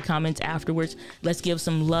checking the comments afterwards. Let's give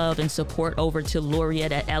some love and support over to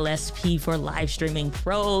Laureate at LSP for Live Streaming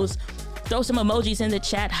Pros. Throw some emojis in the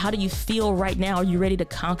chat. How do you feel right now? Are you ready to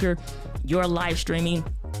conquer your live streaming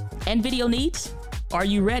and video needs? Are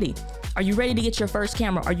you ready? Are you ready to get your first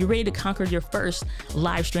camera? Are you ready to conquer your first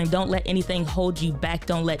live stream? Don't let anything hold you back.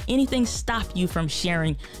 Don't let anything stop you from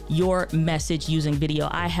sharing your message using video.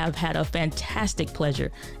 I have had a fantastic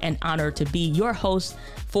pleasure and honor to be your host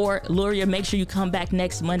for Luria. Make sure you come back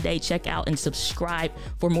next Monday. Check out and subscribe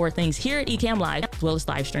for more things here at ECAMM Live, as well as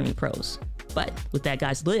Live Streaming Pros. But with that,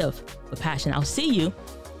 guys, live with passion. I'll see you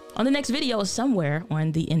on the next video somewhere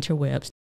on the interwebs.